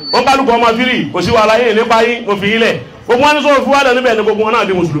lónìí wọ́n kálukọ́ ọmọ firi kò sí wàhálà yín nípa yín mo fi yín lẹ̀ gbogbo wọn ní sọ fún wa lẹ níbẹ̀ ní gbogbo wọn náà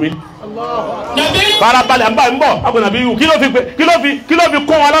di mùsùlùmí. farabalẹ̀ ń bọ̀ àgbọ̀nà bí kí ló fi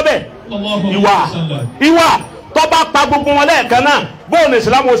kó wọn lọ́bẹ̀ ìwà tó bá pa gbogbo wọn lẹ́ẹ̀kan náà bóun ní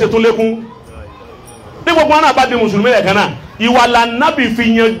Ìsìlámù ó ṣe tún lékún bí gbogbo wọn náà bá di mùsùlùmí lẹ́ẹ̀kan náà ìwà l'Ànábì fi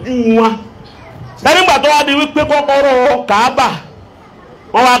yanjú wọn. nígbà tó wá di wípé kọ́kọ́rọ́ Kàábà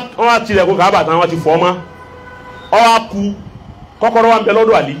wọ́n wá tilẹ̀kùn Kàábà tán wọ́n ti fọ́ mọ́ ọ wá ku kọ́kọ́rọ́ wa ń bẹ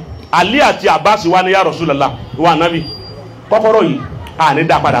lọ́dọ̀ Ali àti Abbas wa ní ya Rasulullah wa Ànábì kọ́kọ́rọ́ yìí à ní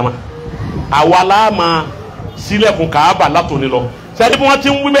dá padà mọ́ àwa la máa ṣílẹ̀kùn Kàábà látòní lọ sẹ́ni bí wọ́n ti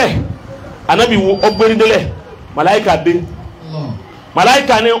ń wí bẹ́ẹ̀ Ànábì wo ọgbẹ́ni délẹ̀ màláìka dé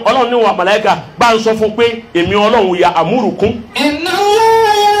màláìka ni Ọlọ́run ní wa màláìka bá ń sọ fún pé èmi Ọlọ́run ya àmúrùkún. Inna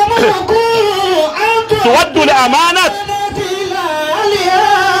Allaha ya'murukum tuwaddul amanat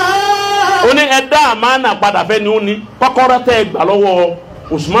ó ní ẹ̀dá àmánà padà fẹ́ ni ó ní kọ́kọ́rọ́ tẹ́ gbà lọ́wọ́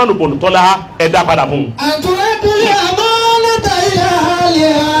Usmanu bonu Tọ́lá ẹ̀dá padà fún un. Tuwaddul amanata ila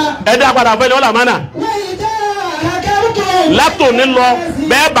ahliha. ẹ̀dá padà fẹ́ ni ó làmánà. Wa idha hakamtum látòní lọ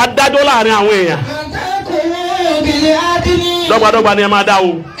bẹ́ẹ̀ bá dájọ́ láàrin àwọn èèyàn. fahkumu bil adli. dọ́gbadọ́gba ni ẹ máa dá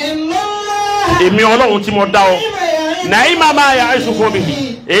o. Inna Allaha èmi Ọlọ́run tí mo dá ọ. nàìmá máa yà ẹ̀sùn fún mi.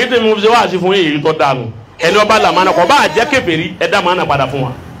 èyí tí mo fi ṣe wá sí fún èyí tó dànù. ẹni ọba làmánà kọ́ bá jẹ́ kèfèrí ẹ̀dá mánà padà fún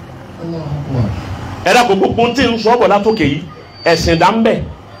wa. ẹ̀dá gbogbo tí ń sọ bọ̀ látòkè yìí ẹ̀sìn dá ń bẹ̀.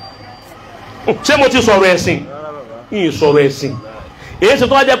 ṣé mo ti sọ̀rọ̀ ẹ̀sìn? yìí sọ̀rọ̀ ẹ̀sìn. èyí ṣe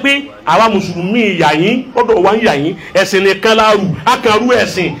tó wá jẹ́ pé àwa mùsùlùmí ìyà yín ọ̀dọ̀ wa ń yà yín ẹ̀sìn nìkan láàrú akàrú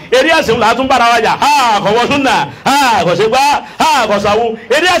ẹ̀sìn eré ẹ̀sìn là á tún bára wa jà kọ̀wọ́ súnà kọ̀ṣẹ́gbá kọ̀ṣàwó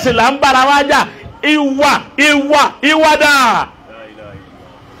eré ẹ̀sìn là ń bára wa jà ìwà dà.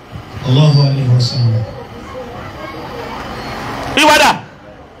 Allahu alayhi wa sallam. ìwà dà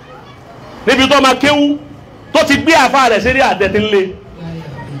níbi tó máa kéwú tó ti gbé àfa rẹ̀ sí rí àdẹ́tínlé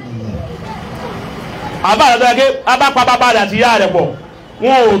àfa rẹ̀ tó yẹ kí abápa bàbá rẹ̀ àti ìyá rẹ̀ pọ̀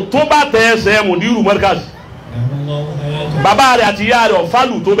wọn ò tó bá tẹ ẹsẹ̀ mùdírù mọ́ríkàsì bàbá rẹ̀ àti ìyá rẹ̀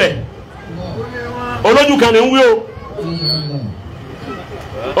ọ̀fàlù tó bẹ̀ olójú kan ní ń wí o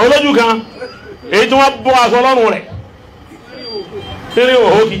olójú kan èyí tí wọ́n bọ́ aṣọ lọ́rùn rẹ̀ kiri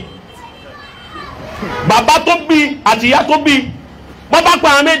òhókì bàbá tó bí àti ìyá tó bí wọ́n bá pa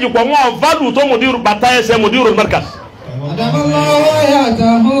àwọn méjì pọ̀ wọ́n ọ̀fàlù tó mùdírù bàtà ẹsẹ̀ mùdírù mọ́ríkàsì.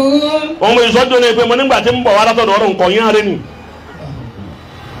 ọmọ ìsọjọ́ ní pé mo nígbà tí ń bọ̀ wá látọ̀dọ̀ ọ̀rọ̀ nkọ̀nyáre ni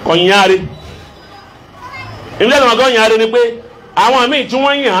kọ̀nyáre ilé ìlànà kọ̀nyáre ni pé àwọn míì tí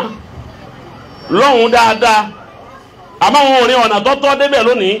wọ́n yàn lọ́hùn dáadáa àmọ́ wọn ò ní ọ̀nà tọ́tọ́ débẹ̀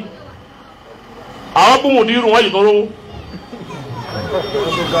lónìí àwọn búmùdírù wọ́n yìí tó rówó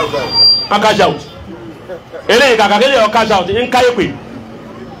cash out eléyìí kàkà kéde ọ̀ cash out ń káyé pé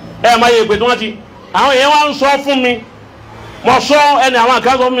ẹ̀ máa yẹ pé tí wọ́n ti àwọn èèyàn wá ń sọ fún mi mo sọ ẹni àwọn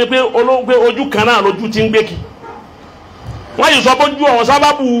àkàrà sọ fún mi pé olóńgbé ojú kan náà lójú ti ń gbé kí wọ́n yìí sọ bójú ọ̀wọ́n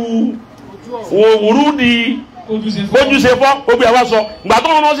sábàbù òwúrú di bójú ṣe fọ́ obì àwa sọ ìgbà tó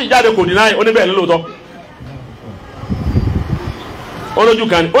wọn sì jáde kò dínà oníbẹ̀ nílòótọ́ olójú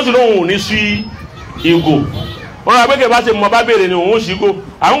kan ní ó sì lóhùn ò ní sí ìgò wọn rà pé kí ẹ bá ṣe mọ bá béèrè ni òun ó sì gò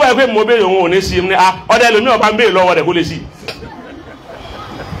àwọn gbà pé mo béèrè òun ò ní sí ní ọdẹ ẹlòmíràn bá ń béèrè lọ́wọ́ rẹ̀ kó lè sí.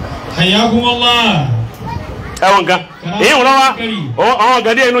 Hayyakumullah. ẹwọn nǹkan èyí wọn wá àwọn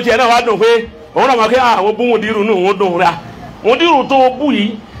gàdí inú tiẹ̀ náà wá dùn pé òun náà máa kí àwọn bú mùdírù nù òun dùn rà mùdírù tó bú yìí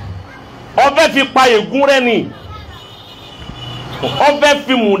ọfẹ́ fi pa ègún rẹ ni ọfẹ́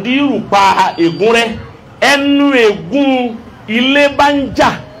fi mùdírù pa ègún rẹ ẹnu ègún ilé bá ń jà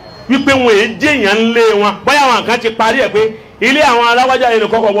wípé wọn èé jẹyàn ńlé wọn bóyá àwọn kan ti parí ẹ pé ilé àwọn aláwájá yẹn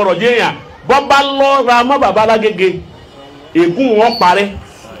nìkan kò gbọdọ̀ jẹyàn bọ́bá lọ́ra mọ́ bàbá alágége ègún wọn parẹ́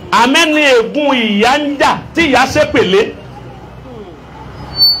àmẹ́ni ègún ìyá ń jà tí ìyá sépèlé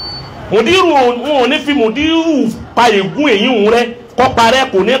mùdírù wọn ò ní fi mùdírù pa ègún èyí ń rẹ kọ́ parẹ́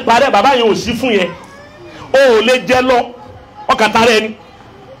kò ní parẹ́ bàbá yẹn ò sí fún yẹn o ò lè jẹ lọ ọkàn tarẹ ni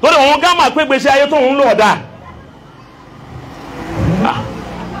lórí òun gámà pé gbèsè ayé tó ń lò ọ̀dà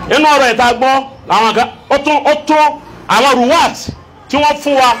inú ọ̀rọ̀ ìta gbọ́ àwọn kan ó tó àwọn ruwat tí wọ́n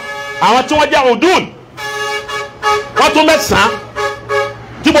fún wa àwọn tí wọ́n jẹ́ ọdún wọ́n tún mẹ́sàn-án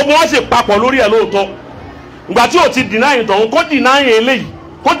tí gbogbo wọn sì papọ̀ lórí ẹ̀ lóòótọ́ ìgbà tí o ti dìnáyìn tọ̀hún kó dìnáyìn eléyìí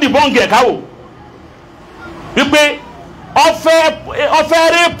kó dìbọ́ǹgì ẹ̀ káwò wípé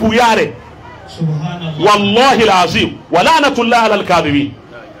ọfẹ́ rẹ́pù ya rẹ̀ wàlláhi làásìm wàlánàtúlá alálkàbìbì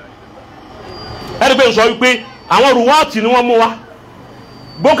ẹni pé n sọ wípé àwọn ruwáàtì ni wọ́n mú wa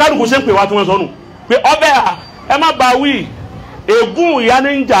bókàlùkù ṣe ń pè wá tí wọ́n sọnù pé ọbẹ̀ ẹ má bá wí ègún ìyá ní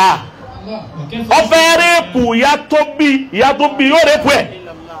ń jà ó fẹ́ rẹ́pù ìyá tó bí yóò rẹ́pù ẹ̀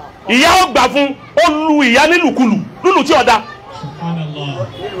ìyá ó gbà fún ó lu ìyá nílùkulù lùlù tí ọ̀dà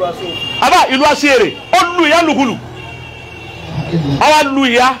àbá ìlú aṣèrè ó lu ìyá lùkulù ó wá lu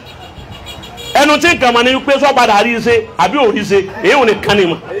ìyá ẹnu tí nǹkan mọ̀ ní pé sọ padà rí ṣe àbí ò rí ṣe èyí ò ní kan ní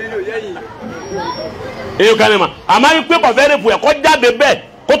mọ̀ èyí ò kan ní mọ̀ àmọ́ wípé kò fẹ́ rẹ́pù ẹ̀ kó jáde bẹ́ẹ̀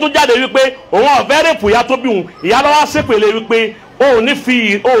kó tún jáde wípé òun ọ̀fẹ́ rẹ́pù ìyá tó bí òun ìyá lọ́wọ́ ṣépèlé wípé ó ní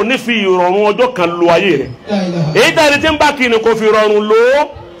fi ìrọ̀rùn ọjọ́ kan lo ayé rẹ̀ èyí tẹ́lẹ̀ tí ń bá kí ni kò fi rọrùn lò ó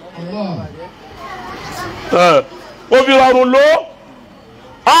kò fi rọrùn lò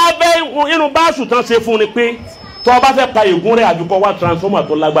ó ọbẹ̀ inú báàsù tán ṣe fún ni pé tó bá fẹ́ pa ègún rẹ̀ àbíkọ́ wá transformer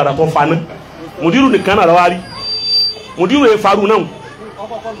tó lágbára tó faná mùdírù nìkan náà wá rí mùdírù yẹn faru náà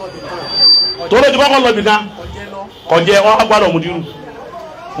tó lójú kọ́kọ́ lọ bìkan kọjẹ ọ agbádọ̀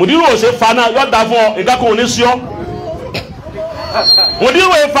mùdírù ò ṣe faná yọ̀dà fún ọ ìdákan ò ní sí ọ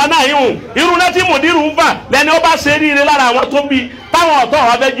mùdírù ìfà náà yìí irú náà tí mùdírù ń fà lẹ́ni ó bá ṣe ríire lára àwọn tó bí táwọn ọ̀tọ̀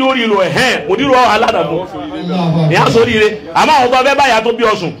wa fẹ́ jí orí ìlú ẹ̀hẹ́n mùdírù ọ̀ aládàbọ̀ ìyá sọ ríire àmọ́ àwọn ọ̀tọ̀ fẹ́ báyà tó bí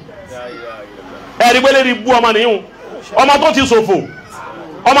ọ̀sùn ẹ̀rí gbélé rí bú ọmọ nìyí ọmọ tó ti ṣòfò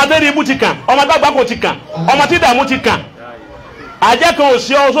ọmọ tẹ́lẹ̀ ibú ti kàn ọmọ tágbà kò ti kàn ọmọ tí dààmú ti kàn àjẹ́ kan ò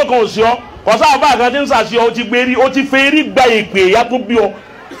sí ọ oṣó kan ò sí ọ kọ̀sá àbá kan ti ń sàṣì ọ ti gbérí ó ti fẹ́ rí gba ìpè ìyá tó bí ọ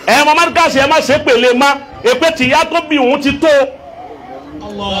ẹ̀ mọ́ márùkàsì ẹ̀ má ṣe pèlè má èpè tí ìyá tó bí òun ti tó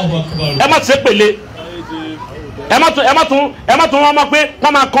ẹ má ṣe pèlè ẹ má tún wọn mọ pé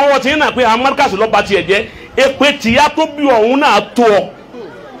wọn máa kọ́ wọ́n ti ń nà pé àwọn márùkàsì lọ́ba tiẹ̀ jẹ́ èpè tí ìyá tó bí òun náà tó ọ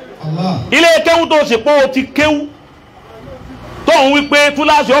ilé kéwú tó sì pé o ti kéwú tó ń wí pé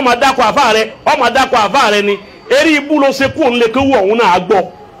túláàsì ọmọ dákọ̀ àfáà rẹ ni eré ibú ló ṣe kú òun lè kéwú ọ̀hún náà gbọ́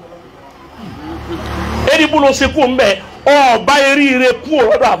eré ibú ló ṣe kú òun bẹ́ẹ̀ ọba eré ire kú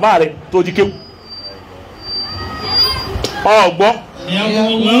ọ̀rọ̀dọ̀ àfáà rẹ tó ti kéwú ọgbọ́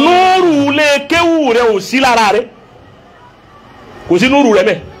núrù lè kéwú rẹ ò sí lára rẹ kò sí núrù rẹ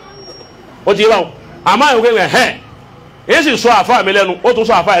mẹ́ ó ti yé báwọn àmọ́ àwọn kéwú ẹ̀ èyí sì sọ àfáà mi lẹ́nu ó tún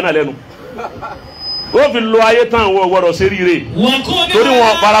sọ àfáà yẹn náà lẹ́nu ó fi lo ayé tán àwọn ọ̀gbọ́dọ̀ sí ríire torí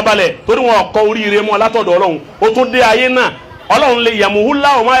wọn farabalẹ̀ torí wọn kọ oríire mọ́ látọ̀dọ̀ ọlọ́run ó tún dé ayé náà ọlọ́run lè yàmùhú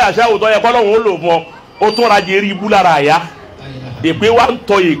láwọn máa yàṣà òótọ́ yẹ kọ́lọ́run ó lò fún ọ ó tún rajẹ eré ibú lára àyà èpè wa ń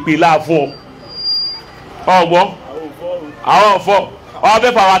tọ èpè láà fún ọ ọgbọ́ àwọn ọ̀fọ́ ọ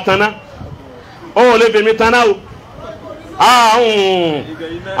bẹ́ fà wá tanná ó lè fèmí tanná o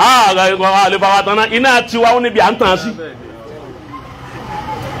lè fà wá tanná iná tiwa ó níbi à ń tàn sí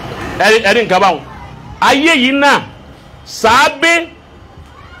ẹ̀rí nǹkan báwọn ayé yìí náà sàábé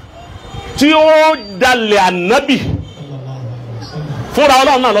tí ó dalẹ̀ ànábì fúnra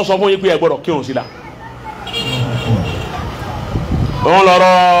ọlọ́run náà lọ sọ fún yín pé ẹ gbọ́dọ̀ kírun sí la òun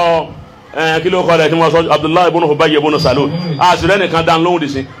lọ́rọ̀ kí ló kọ́ rẹ̀ tí wọ́n sọ Abdullahi ibn Ubayy ibn Salul àṣìrẹ́ nìkan dán lóhùn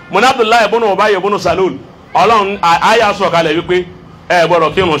dìsín mo ní Abdullahi ibn Ubayy ibn Salul ọlọ́run àyà sọ̀kalẹ̀ wípé ẹ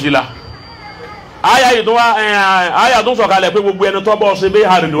gbọ́dọ̀ kírun sí la àyà tó sọ̀kalẹ̀ pé gbogbo ẹni tó bọ́ ṣe bẹ́ẹ̀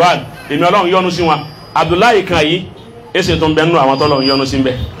hàrìdùwàn èmi ọlọ́run yọ́nú sí wọn Abdullahi kan yìí èsì tó ń bẹ nínú àwọn tọ́lọ́run yọ́nú sí ń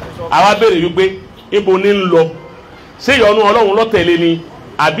bẹ àwa béèrè wípé ibo ní ń lọ ṣé ìyọ́nú ọlọ́run ló tẹ̀lé ni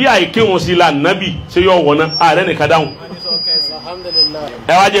àbí àìkírun sí la nàbì ṣé yọ wọ̀nà ààrẹ nìkan dáhùn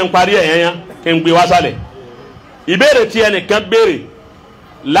ẹ wá jẹ́ ń parí ẹ̀yẹ́ yẹn kí n gbé wá sálẹ̀ ìbéèrè tí ẹnìkan béèrè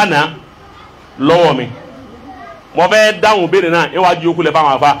lánàá lọ́wọ́ mi mo fẹ́ dáhùn béèrè náà ìwájú okùn lè bá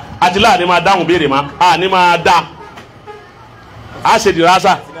wọn àfa àti láàrin máa dáhùn béèrè ma àní máa dá a ṣe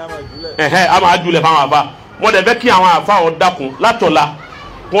dìrásà a máa jùlẹ̀ fáwọn àfa mo dẹ̀ fẹ́ kí àwọn àfa ọ̀ dákun látọ̀la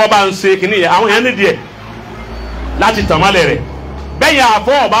kí wọ́n bá ń ṣe kínní yẹn àwọn yẹn nídìí ẹ̀ láti tàmálẹ̀ rẹ̀ bẹ́yìn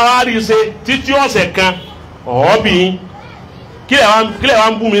àfọ́ ọ̀bá wa rí i ṣe títí ọ̀sẹ̀ kan ọ̀ọ́bì kílẹ̀ wa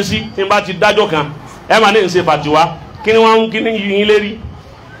ń bú mi sí tí n bá ti dájọ́ kan ẹ máa ní ń ṣe fàtiwá kí ni wọ́n ń yín lérí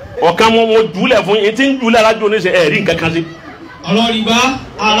ọ̀kan mo jùlẹ̀ fún yín tí ń jùlẹ̀ alájọ ní ṣe ẹ̀rí nǹkan kan sí. ọlọ́rìbá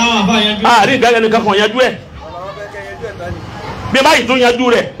aláwọ̀ àfa yanjú. àárín nǹkan kan yanjú ẹ̀ bí báyìí tún yanjú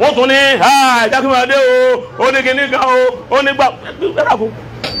rẹ̀ wọ́n tún ní jákèmọ́dé o oníkìní kan o onígbà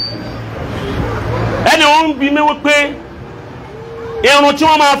ẹni wọ́n ń bi mí wípé irun tí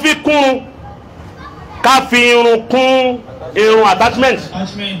wọ́n máa fi kúrun ká fi irun kún irun attachment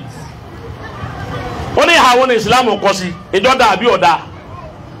ó ní àwọn ní Islam kọ sí ìjọba àbí ọ̀dà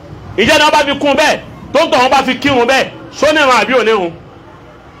ìjẹ́ ni wọ́n bá fi kún bẹ́ẹ̀ tó ń tọ̀ wọ́n bá fi kírun bẹ́ẹ̀ sónírun àbí onírun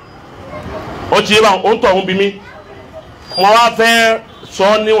ó ti yé wa ó ń tọ̀ wọ́n bí mi mo wá fẹ́ sọ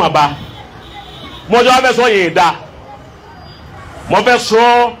níwọ̀nba mo jọ wá fẹ́ sọ yèé da mo fẹ́ sọ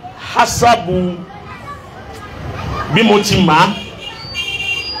hasabu bí mo ti mà á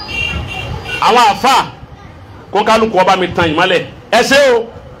àwọn àfa kó kálukú ọba mi tan ìmọ́lẹ̀ ẹsẹ o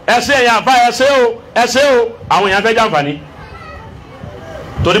ẹsẹ ẹ̀yà àfa ẹsẹ o ẹsẹ o àwọn èèyàn fẹ́ jàǹfààní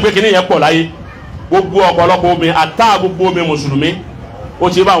torí pé kíní yẹn pọ̀ láyé gbogbo ọ̀pọ̀lọpọ̀ omi àtà gbogbo omi mùsùlùmí ó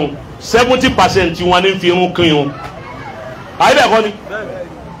ti bá wọn 70% wọn ní fi irun kún irun ayé bẹ́ẹ̀ kọ́ ni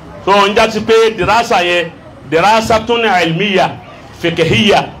tó ń jásí pé dirasa yẹ dirasa tún ilmiya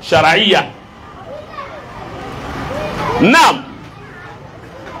fiqhiyya shar'iyya naam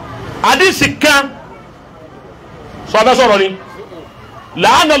hadisi kan sọfẹ́ sọ̀rọ̀ ni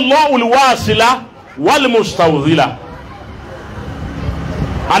la'ana Allahu al-wasila wal-mustawzila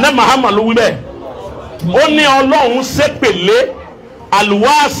ana Muhammad ló wí bẹ́ẹ̀ ó ní Ọlọ́run ṣépèlé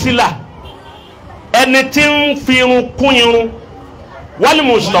al-wasila ẹni tí ń fi irun kún irun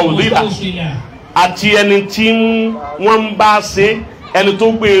wal-mustawzila àti ẹni tí wọ́n bá ṣe ẹni tó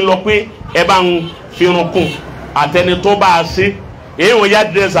gbé lọ pé ẹ bá ń fi irun kún àtẹni tó bá ṣe èyí wọ́n yá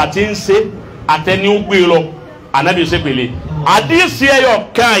dẹ́sà tí ń ṣe àtẹni ó gbé lọ Ànábì ṣépèlé àdìsí ẹyọ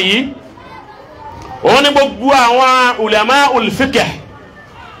kan yìí òun ni gbogbo àwọn ulama ul-fiqh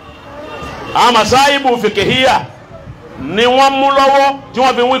àwọn masáyìbù fiqhiyya ni wọ́n mú lọ́wọ́ tí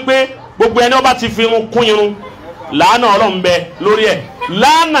wọ́n fi wí pé gbogbo ẹni ó bá ti fi irun kún irun làánà Ọlọ́run bẹ lórí ẹ̀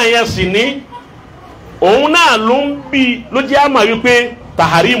làánà yẹn sì ní òun náà ló ń bí ló jẹ́ àmà wípé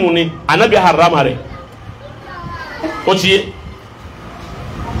taharimu ni Ànábì harama rẹ̀ ó ti yé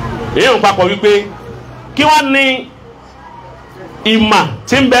èyí ń papọ̀ wípé kí wọ́n ní ìmà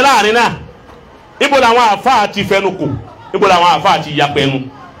tí ń bẹ láàrin náà ibo làwọn àfáà ti fẹnu kò ibo làwọn àfáà ti yapẹnu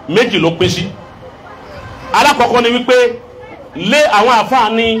méjì ló pín sí alákọ̀ọ́kọ́ ni wípé lé àwọn àfáà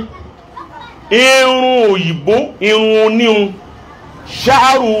ní irun òyìnbó irun oníhun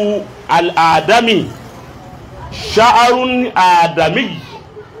ṣáàrù al-adami ṣáàrù àdàmì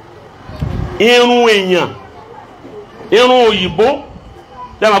irun èèyàn irun òyìnbó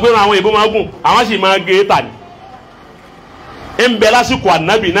tẹ́lẹ̀ pé àwọn òyìnbó máa gùn àwọn sì máa gé tà ní ń bẹ lásìkò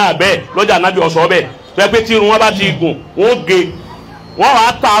Ànábì náà bẹ́ẹ̀ lọ́jà Ànábì ọ̀sọ́ bẹ́ẹ̀ tẹ́ pé tí irun wọn bá ti gùn wọ́n gé wọ́n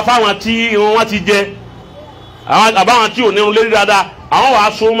wàá ta fáwọn tí irun wọn ti jẹ àwọn àbáwọn tí ò ní irun lérí dáadáa àwọn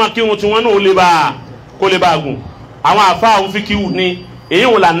wàá so máa kí irun tí wọ́n náà lè bá kó lè bá gùn àwọn àfáà òun fi kíwù ní èyí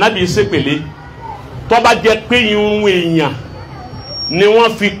wọn l'Ànábì ṣépèlé tó bá jẹ́ pé irun èèyàn ni wọ́n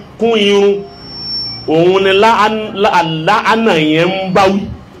fi kún irun òun ni láàánà yẹn ń báwí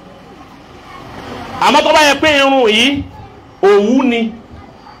àmọ́ tó bá yẹ pé irun yìí òwú ni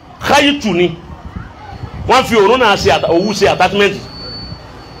káyìtù ni wọ́n fi òrùn náà ṣe òwú ṣe attachment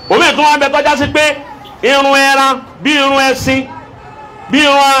omi ìtún wọn bẹ tọ́já sí pé irun ẹran bí irun ẹṣin bí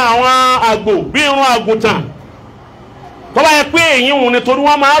irun àwọn àgbò bí irun àgùntàn tó bá yẹ pé èyí òun ni torí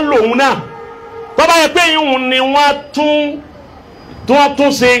wọ́n máa lò òun náà tó bá yẹ pé èyí òun ni wọ́n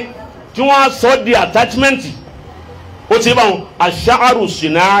tún ṣe tí wọ́n sọ di attachment ó ti bá wọn aṣáàrù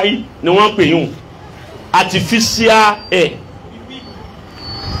sinai ni wọ́n pè yún artificial hair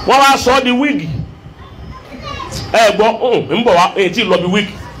wọ́n wá sọ di wig ẹ gbọ́ ń bọ̀ wá èyí tí lọ bí wig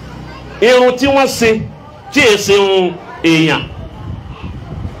irun tí wọ́n ṣe tí èsè irun èèyàn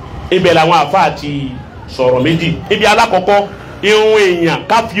ibẹ̀ làwọn àfáà ti sọ̀rọ̀ méjì ibi alákọ̀ọ́kọ́ irun èèyàn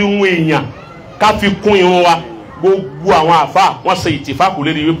ká fi irun èèyàn ká fi kún irun wa gbogbo àwọn àfáà wọ́n ṣe ìtìfákù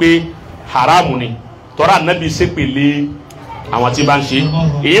lérí wípé haramu ni tọ́ra Ànábì ṣépèlé àwọn tí bá ń ṣe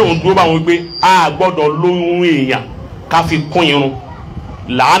èyí ń dúró báwọn wípé a gbọ́dọ̀ lóyún èèyàn ká fi kún irun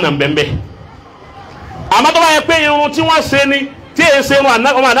làánà bẹ́ẹ̀ àmọ́ tó bá yẹ pé irun tí wọ́n ṣe ni tí èyí ṣe irun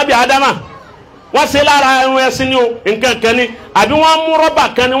ọmọ Ànábì Ádámà wọ́n ṣe lára irun ẹṣin ni o nǹkan kan ni àbí wọ́n mú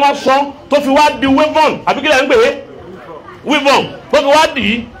rọ́bà kan ni wọ́n sọ tó fi wá di wavon àbí kílẹ̀ ń pè é wavon tó fi wá dì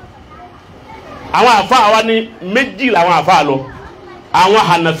í àwọn àfáà wa ní méjì làwọn àfáà lọ àwọn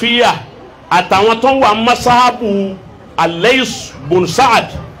Hanafiya àtàwọn tó ń wà masahabu Al-Lays bun Sa'ad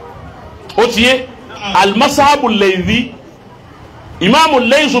ó ti yé al-masahabu Laythi Imam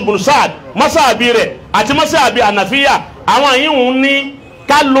Al-Lays bun Sa'ad masahabi rẹ̀ àti masahabi Hanafiya àwọn yìí ń ní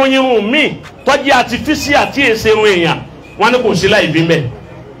ká lo irun míì tọ́jú artificial tí èsè irun èèyàn wọn ní kò sí láì bí mbẹ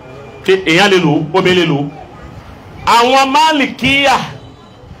ṣe èèyàn lè lò ó bẹ́ẹ̀ lè lò ó àwọn Malikiya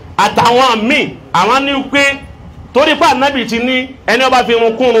àtàwọn míì àwọn ní pé torí pé Ànábì ti ní ẹni ó bá fi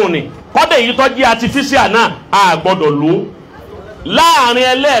irun kúrun ni kọ́dẹ̀ yìí tọ́jú artificial náà a gbọ́dọ̀ lò ó láàrin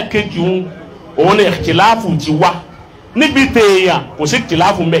ẹlẹ́ẹ̀kejì òun ni ìtìláàfù ti wá níbi tèèyàn kò sí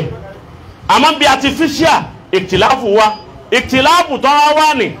ìtìláàfù mbẹ àmọ́ bí artificial ìtìláàfù wá ìtìláàfù tó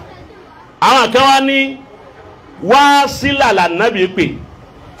wá ní àwọn kan wá ní wásílà l'Ànábì pè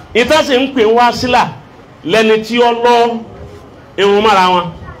ìtọ́sí ń pè wásílà lẹ́ni tí ó lọ irun mára wọn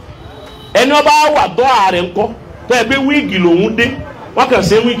ẹni ó bá wà dọ́ ààrẹ ńkọ́ tó ẹ pé wíìgì lòún dé wọ́n kàn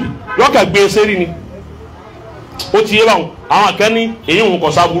sí wíìgì wọ́n kàn gbé e sérí ni ó ti yé báwọn àwọn kan ní èyí ń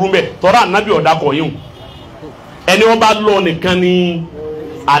kọ̀ sáburú mbẹ tọ́ra Ànábì ọ̀dà kọ̀ yìí ẹni ó bá lọ nìkan ni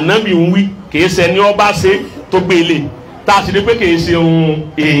Ànábì ń wí kìí ṣe ẹni ó bá ṣe tó gbé e lé tá a sì ní pé kì í ṣe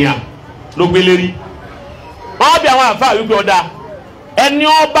ohun èèyàn ló gbé lérí. wọ́n bí àwọn àfáà wípé ọ̀dà ẹni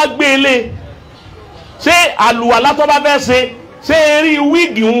ọba gbélé ṣé àlùwàlá tó bá fẹ́ ṣe eré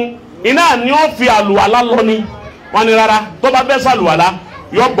wíìgì ń iná ni ó fi àlùwàlá lọ ni wọ́n ní rárá tó bá fẹ́ ṣàlùwàlá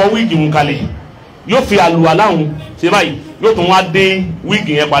yóò bọ́ wíìgì ń kalẹ̀ yóò fi àlùwàlá ń ṣe báyìí yóò tún wá dé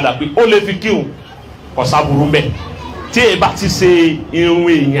wíìgì yẹn padà pé ó lè fi kíhùn kọ̀sáburú mbẹ́ tí èyí bá ti ṣe irun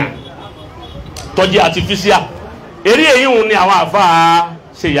èèyàn tọ́jú artificial eré èyí ń ní àwọn àfáà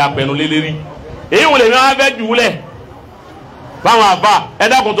ṣe ìyàpẹ̀nu lélẹ́rí èyí ń lè ní wọn fẹ́ jùúlẹ̀ fáwọn àfáà ẹ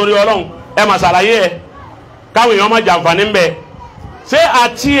dákun torí Ọlọ́run ẹ mà ṣàlàyé ẹ káwọn èèyàn má jàǹfààní mbẹ ṣé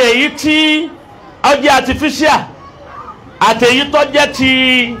àti èyí tí ọjọ́ artificial àti èyí tó jẹ́ ti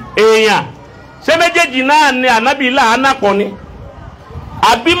èèyàn ṣé méjèèjì náà ni ànábì làánà pọ̀ ni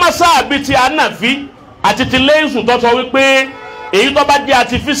àbí masa àbí ti ànàfi àti ti lẹ́yìn tó sọ wípé èyí tó bá jẹ́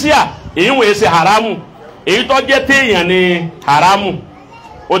artificial èyí wòye ṣe haramu èyí tó jẹ́ téèyàn ni haramu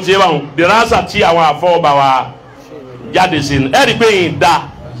ó ti yẹ báwọn dìrásà tí àwọn àfọwọ́bà wa jáde sí ẹ rí i pé yìí da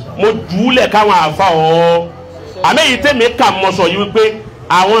mo jùúlẹ̀ káwọn àfa ọ̀ àmì èyí tẹ̀mí kà mọ́ sọ yìí wípé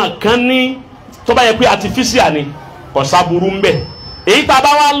àwọn kan ní tó bá yẹ pé artificial ni kò sábúrú ń bẹ̀ èyí tá a bá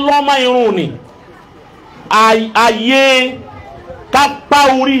wá lọ́mọ irun ni ayé ká pa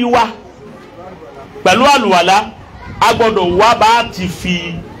orí wa pẹ̀lú àlùwàlá a gbọ́dọ̀ wá bá ti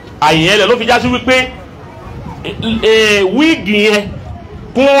fi àyè yẹn lẹ̀ ló fi já sí wípé wíìgì yẹn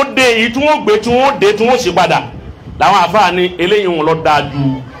kún ó dé èyí tí wọ́n gbé tí wọ́n dé tí wọ́n sì padà làwọn àfáà ní eléyìí wọn lọ dáa ju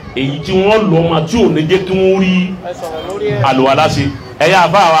èyí tí wọ́n lọ ọmọ tí ò ní jẹ́ kí wọ́n rí àlùwàlá sí ẹ̀yà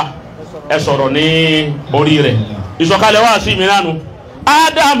àfáà wa ẹ sọ̀rọ̀ ní orí rẹ̀ ìsọ̀kalẹ̀ wá sí mi nánu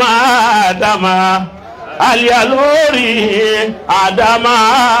ádámà ádámà aliya lórí ádámà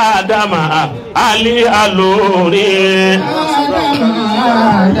ádámà aliya lórí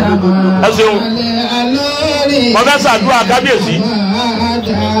ẹ ṣeun ọ̀gá sàdúrà kábíyèsí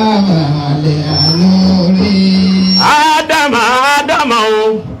ádámà ádámà o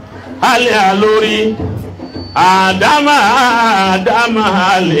aliya lórí ádámà ádámà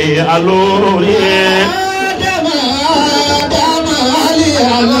aliya lórí ádámà aliya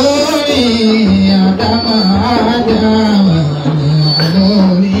lórí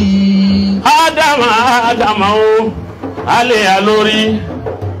ádámà o aliya lórí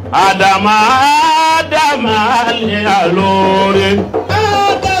ádámà ádámà aliya lórí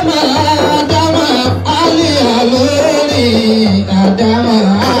ádámà aliya lórí ádámà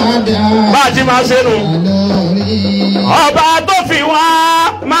ádámà bá a ti máa ṣe nù ọba tó fi wá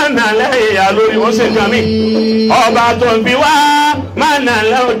máa nà lẹ́yìn lórí wọ́n ṣe nǹkan mi ọba tó fi wá máa nà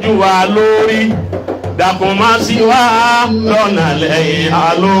lẹ́yìn wa lórí dàkún máa sí wá lọ́nà lẹ́yìn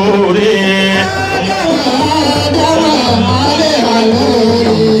lórí.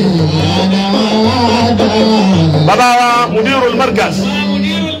 bàbá wa mudirul markaz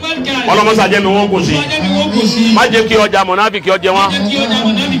ọlọmọsá jẹ́ mi wọ́n kò sí má jẹ́ kí ọjà mọ̀nàbí kí ọjẹ́ wọn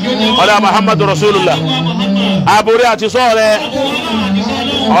ọlá muhammadu rasulullah àbúrí àti sọ́ọ̀rẹ́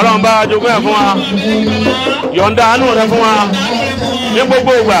ọlọ́mbà jogún ẹ̀ fún wa yọ̀ǹda àánú rẹ̀ fún wa ní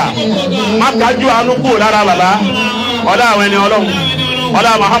gbogbo ìgbà má kájú àánú kù lára bàbá ọlá àwọn ẹni ọlọ́run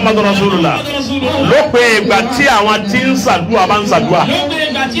ọlá muhammadu rasulullah lópin ìgbà tí àwọn tí ń ṣàdúà bá ń ṣàdúà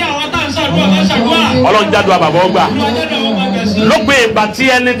ọlọ́run jádùá bàbá ọgbà lópin ìgbà tí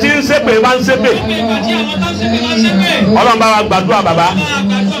ẹni tí ń ṣépè bá ń ṣépè ọlọ́run bá wa gbàdúrà bàbá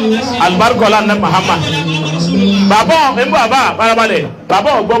alibarikọ́lá ní Muhammad bàbá ẹ̀mú bàbá barabalẹ̀ bàbá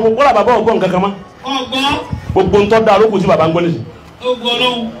ọ̀gbọ́n gbogbo la bàbá ọ̀gbọ́n kankan mọ́ gbogbo ń tọ́ da olókùn sí bàbá ń gbọ́ nísì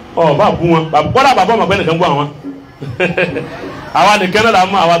ọ̀ bá bú wọn kọ́lá bàbá ọmọ gbẹ́nìkan bú àwọn àwa nìkan náà la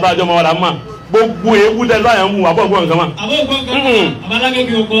mọ̀ àwa tó àjọ mọ́ wa la mọ̀ gbogbo ewu tẹ lọ́yà ń mú àbọ̀ gbọ́ nǹkan mọ́.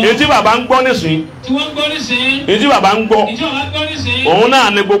 ètí bàbá ń gbọ́ nísìn. ètí bàbá ń gbọ́. òun náà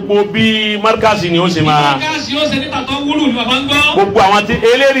ni gbogbo bí markasi ni ó ṣe máa. gbogbo àwọn tí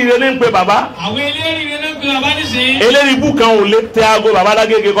eléríire ní ń pe bàbá. eléri ibú kan ò lè tẹ aago bàbá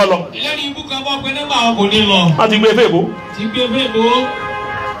lágége kọ́ lọ. wọ́n ti gbé fèèbó.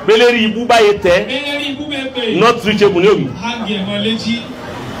 beleri ibú báyìí tẹ. not reachable ní òbí.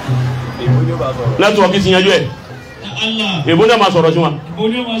 nẹ́tíwọ̀kì ti yanjú ẹ̀ èbó ní a máa sọ̀rọ̀ sí wọn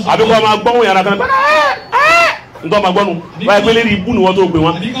àbí kọ́ máa gbọ́n yàrá kan ntọ́ máa gbọ́nu báyìí pé lérí ibú ni wọ́n tó gbé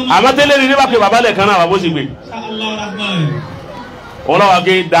wọn àmọ́ tẹ́lẹ̀ rí nígbà pé bàbá lẹ̀ kan náà wà bó sì gbé wọn lọ́wọ́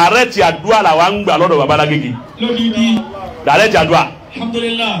ké dàrẹ́tì àdúrà là wà ń gbà lọ́dọ̀ bàbá lágége dàrẹ́tì àdúrà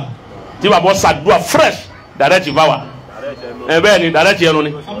tí bàbá sàdúrà fresh dàrẹ́tì bá wà bẹ́ẹ̀ ni dàrẹ́tì ẹnu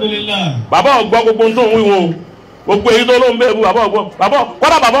ni bàbá ọgbọ́ gbogbo tó ń wí wọn o gbogbo èyí tó ló ń bẹ́ẹ̀ bu bàbá ọgbọ́n bàbá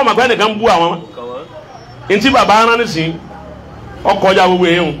kọ́dà bàbá ọmọ àgbẹ̀ nìkan bú àwọn ntí bàbá aran nísìn ọkọjá gbogbo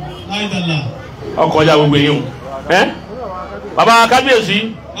èyí o ọkọjá gbogbo èyí o baba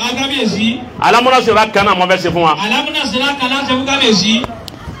kábíyèsí alámúnásíra kan náà mo fẹ́ ṣe fún wa. alámúnásíra kan náà ṣe fún kábíyèsí.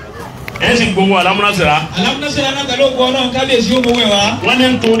 ẹ sì gbogbo alámúnásíra. alámúnásíra náà kàló gbọ́ náà kábíyèsí ó mọ̀ wẹ̀ wá. wọ́n ní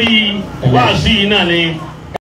nítorí wáàsí yìí náà ni